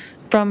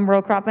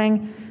row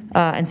cropping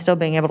and still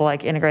being able to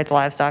like integrate the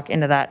livestock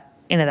into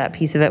that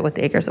piece of it with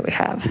the acres that we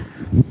have.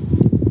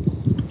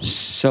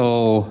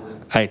 So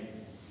I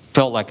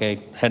felt like I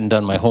hadn't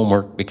done my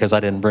homework because I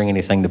didn't bring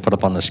anything to put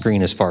up on the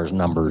screen as far as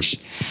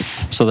numbers.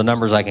 So the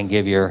numbers I can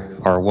give you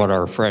are what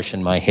are fresh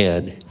in my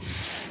head.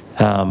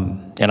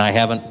 And I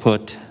haven't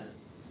put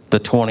the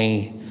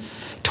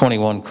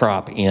 2021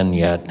 crop in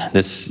yet.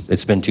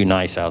 It's been too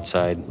nice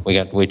outside. We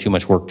got way too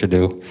much work to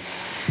do.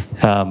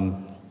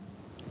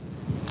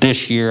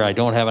 This year, I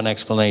don't have an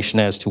explanation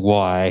as to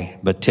why,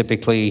 but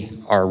typically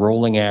our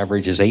rolling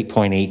average is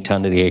 8.8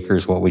 ton to the acre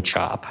is what we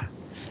chop.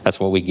 That's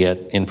what we get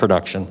in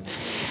production.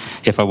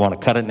 If I want to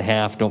cut it in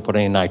half, don't put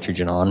any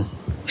nitrogen on.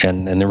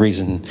 And the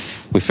reason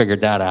we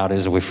figured that out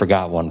is we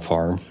forgot one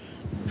farm.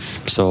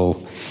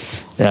 So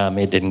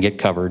it didn't get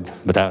covered,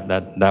 but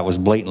that was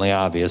blatantly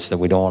obvious that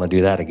we don't want to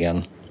do that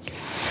again.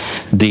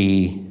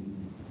 The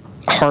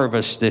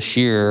harvest this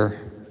year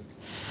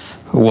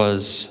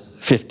was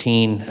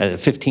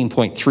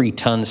 15.3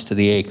 tons to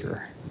the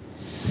acre,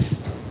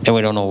 and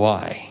we don't know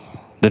why.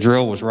 The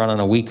drill was running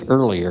a week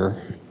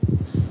earlier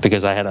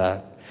because I had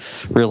a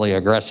really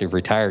aggressive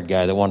retired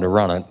guy that wanted to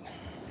run it.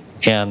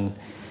 And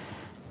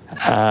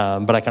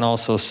but I can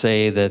also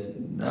say that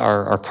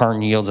our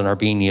corn yields and our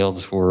bean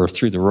yields were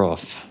through the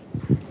roof.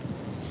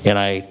 And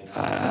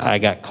I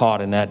got caught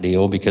in that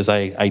deal because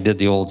I did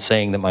the old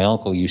saying that my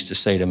uncle used to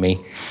say to me,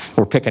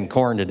 "We're picking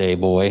corn today,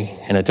 boy."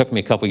 And it took me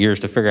a couple years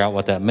to figure out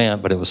what that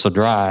meant, but it was so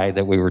dry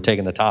that we were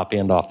taking the top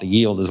end off the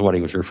yield is what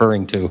he was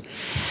referring to.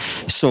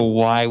 So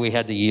why we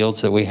had the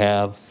yields that we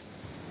have,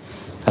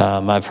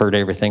 I've heard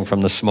everything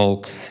from the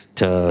smoke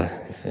to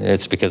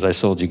it's because I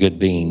sold you good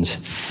beans.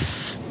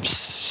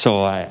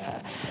 So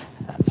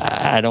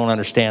I don't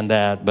understand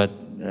that, but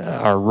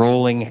our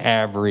rolling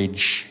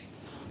average,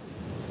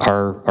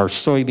 our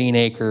soybean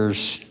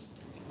acres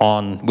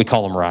on, we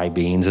call them rye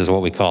beans is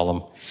what we call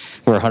them.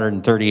 We're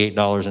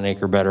 $138 an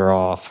acre better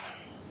off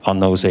on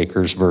those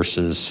acres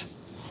versus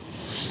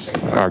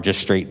our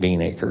just straight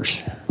bean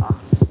acres.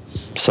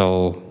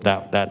 So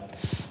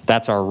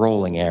that's our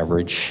rolling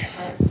average.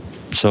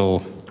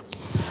 So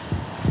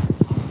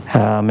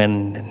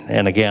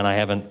and again, I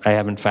haven't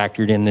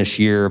factored in this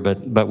year,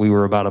 but we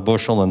were about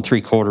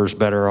 1.75 bushels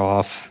better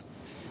off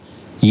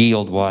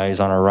yield-wise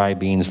on our rye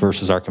beans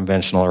versus our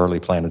conventional early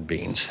planted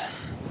beans.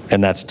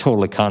 And that's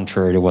totally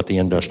contrary to what the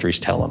industry's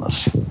telling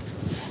us.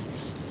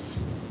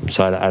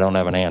 So I don't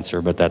have an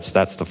answer, but that's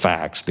the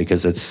facts,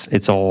 because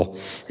it's all,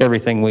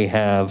 everything we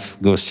have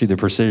goes through the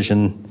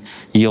precision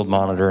yield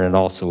monitor, and it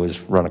also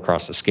is run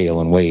across the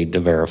scale and weighed to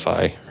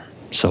verify.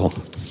 So.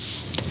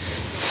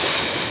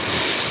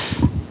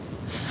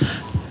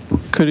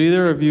 Could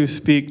either of you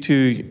speak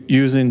to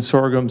using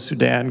sorghum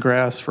Sudan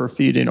grass for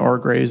feeding or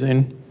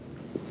grazing?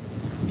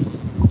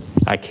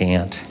 I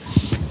can't.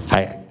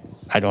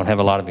 I don't have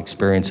a lot of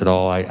experience at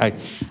all. I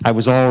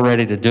was all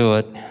ready to do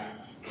it,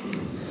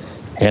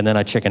 and then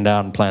I chickened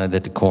out and planted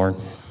it to corn.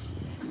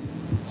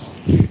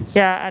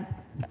 Yeah,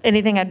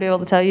 anything I'd be able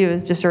to tell you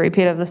is just a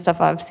repeat of the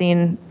stuff I've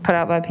seen put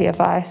out by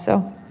PFI,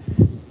 so.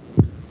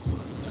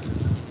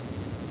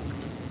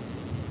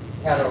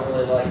 Cattle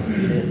really like to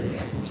eat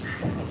it.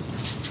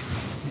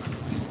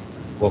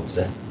 What was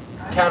that?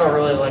 Cattle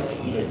really like to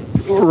eat it.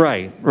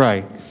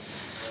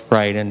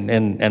 Right. And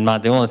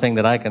the only thing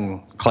that I can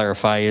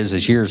clarify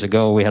is years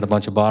ago we had a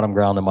bunch of bottom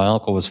ground that my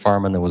uncle was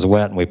farming that was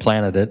wet, and we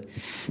planted it,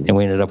 and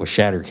we ended up with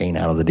shatter cane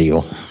out of the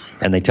deal.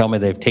 And they tell me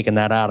they've taken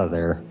that out of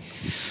there,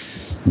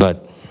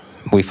 but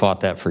we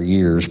fought that for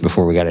years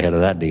before we got ahead of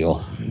that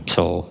deal.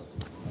 So,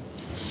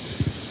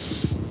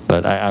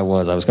 but I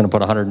was going to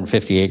put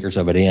 150 acres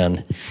of it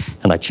in,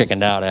 and I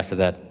chickened out after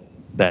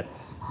that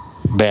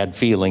bad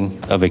feeling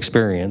of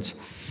experience.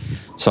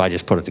 So I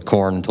just put it to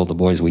corn and told the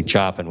boys we'd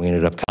chop, and we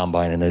ended up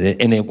combining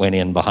it, and it went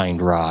in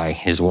behind rye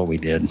is what we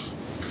did.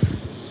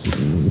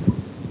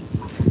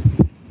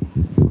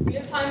 We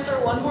have time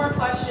for one more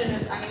question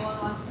if anyone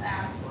wants to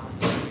ask one.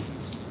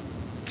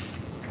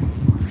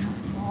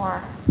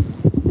 More.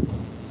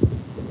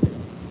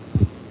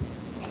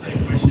 I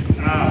have a question.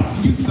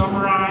 Can you you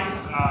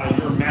summarize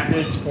your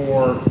methods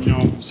for,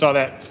 saw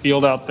that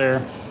field out there?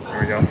 There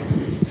we go.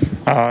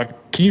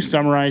 Can you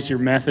summarize your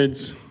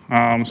methods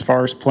as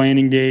far as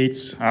planting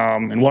dates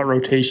and what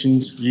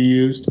rotations you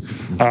used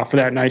for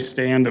that nice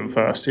stand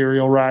of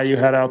cereal rye you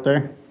had out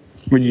there?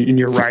 In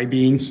your rye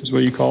beans is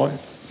what you call it?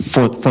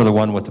 For the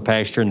one with the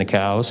pasture and the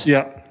cows?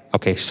 Yeah.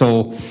 Okay,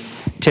 so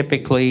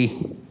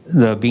typically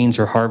the beans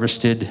are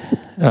harvested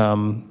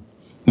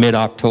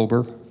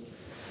mid-October.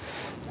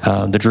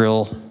 The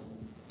drill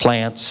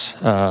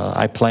plants,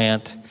 I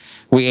plant.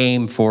 We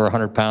aim for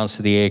 100 pounds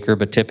to the acre,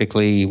 but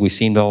typically we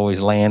seem to always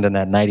land in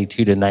that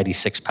 92 to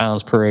 96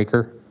 pounds per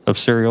acre of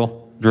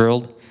cereal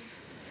drilled.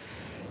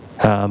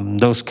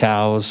 Those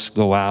cows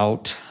go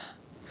out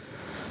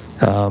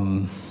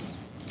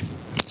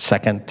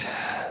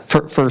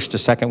first to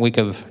second week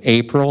of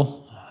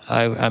April.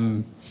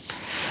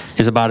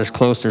 Is about as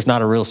close. There's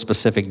not a real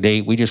specific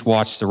date. We just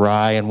watch the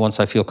rye, and once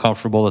I feel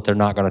comfortable that they're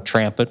not going to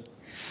tramp it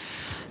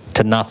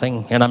to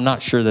nothing, and I'm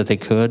not sure that they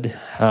could.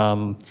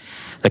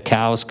 The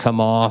cows come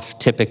off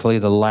typically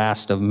the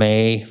last of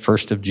May,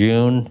 1st of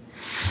June,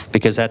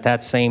 because at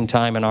that same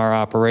time in our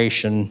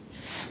operation,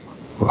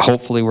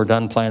 hopefully we're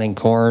done planting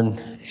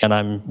corn,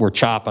 and we're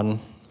chopping,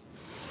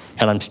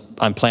 and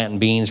I'm planting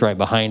beans right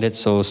behind it.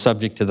 So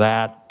subject to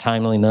that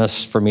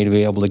timeliness for me to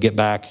be able to get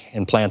back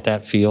and plant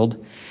that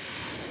field.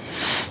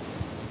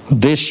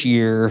 This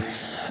year,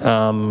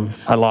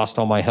 I lost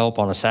all my help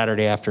on a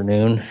Saturday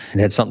afternoon. It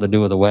had something to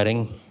do with a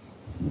wedding.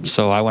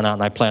 So I went out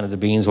and I planted the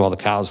beans while the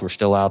cows were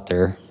still out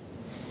there.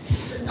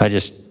 I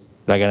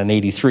got an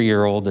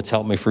 83-year-old that's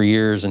helped me for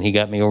years, and he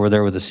got me over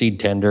there with a seed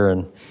tender,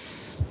 and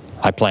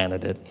I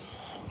planted it.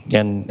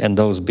 And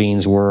those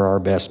beans were our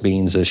best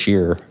beans this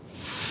year.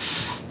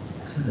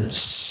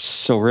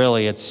 So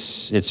really,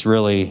 it's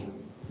really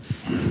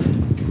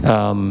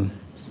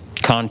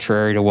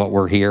contrary to what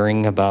we're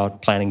hearing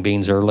about planting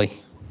beans early.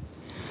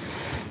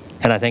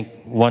 And I think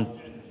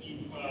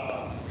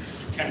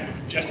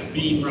Just a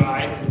bean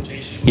rye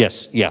rotation?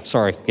 Yes, yeah,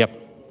 sorry, yep.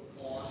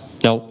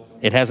 No,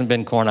 it hasn't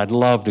been corn. I'd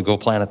love to go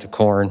plant it to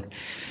corn,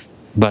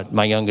 but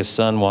my youngest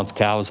son wants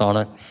cows on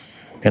it,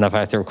 and if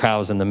I throw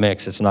cows in the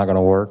mix, it's not going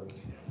to work.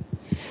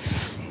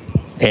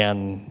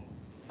 And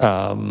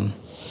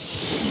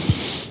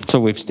so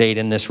we've stayed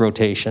in this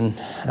rotation.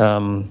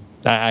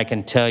 I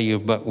can tell you,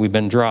 but we've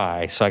been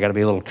dry, so I got to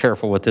be a little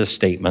careful with this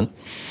statement.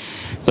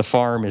 The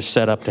farm is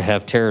set up to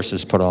have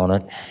terraces put on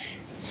it,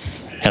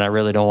 and I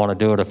really don't want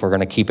to do it if we're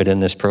going to keep it in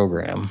this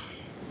program,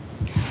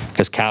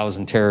 because cows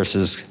and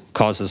terraces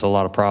causes a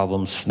lot of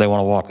problems. They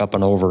want to walk up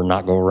and over and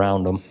not go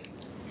around them.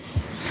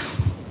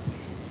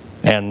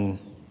 And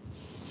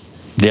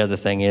the other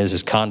thing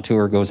is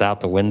contour goes out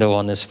the window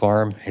on this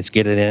farm. It's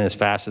get it in as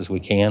fast as we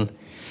can.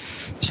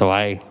 So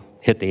I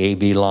hit the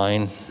AB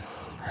line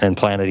and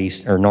planted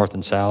east or north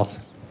and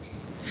south.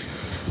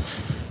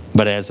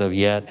 But as of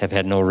yet, have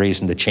had no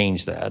reason to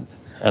change that,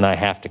 and I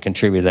have to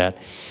contribute that.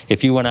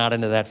 If you went out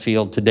into that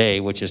field today,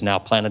 which is now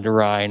planted to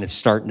rye and it's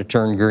starting to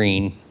turn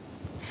green,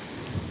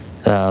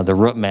 the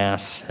root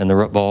mass and the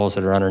root balls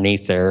that are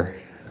underneath there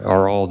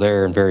are all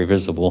there and very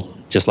visible,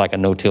 just like a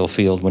no-till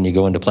field when you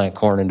go in to plant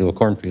corn into a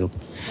cornfield,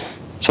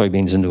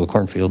 soybeans into a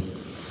cornfield.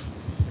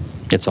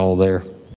 It's all there.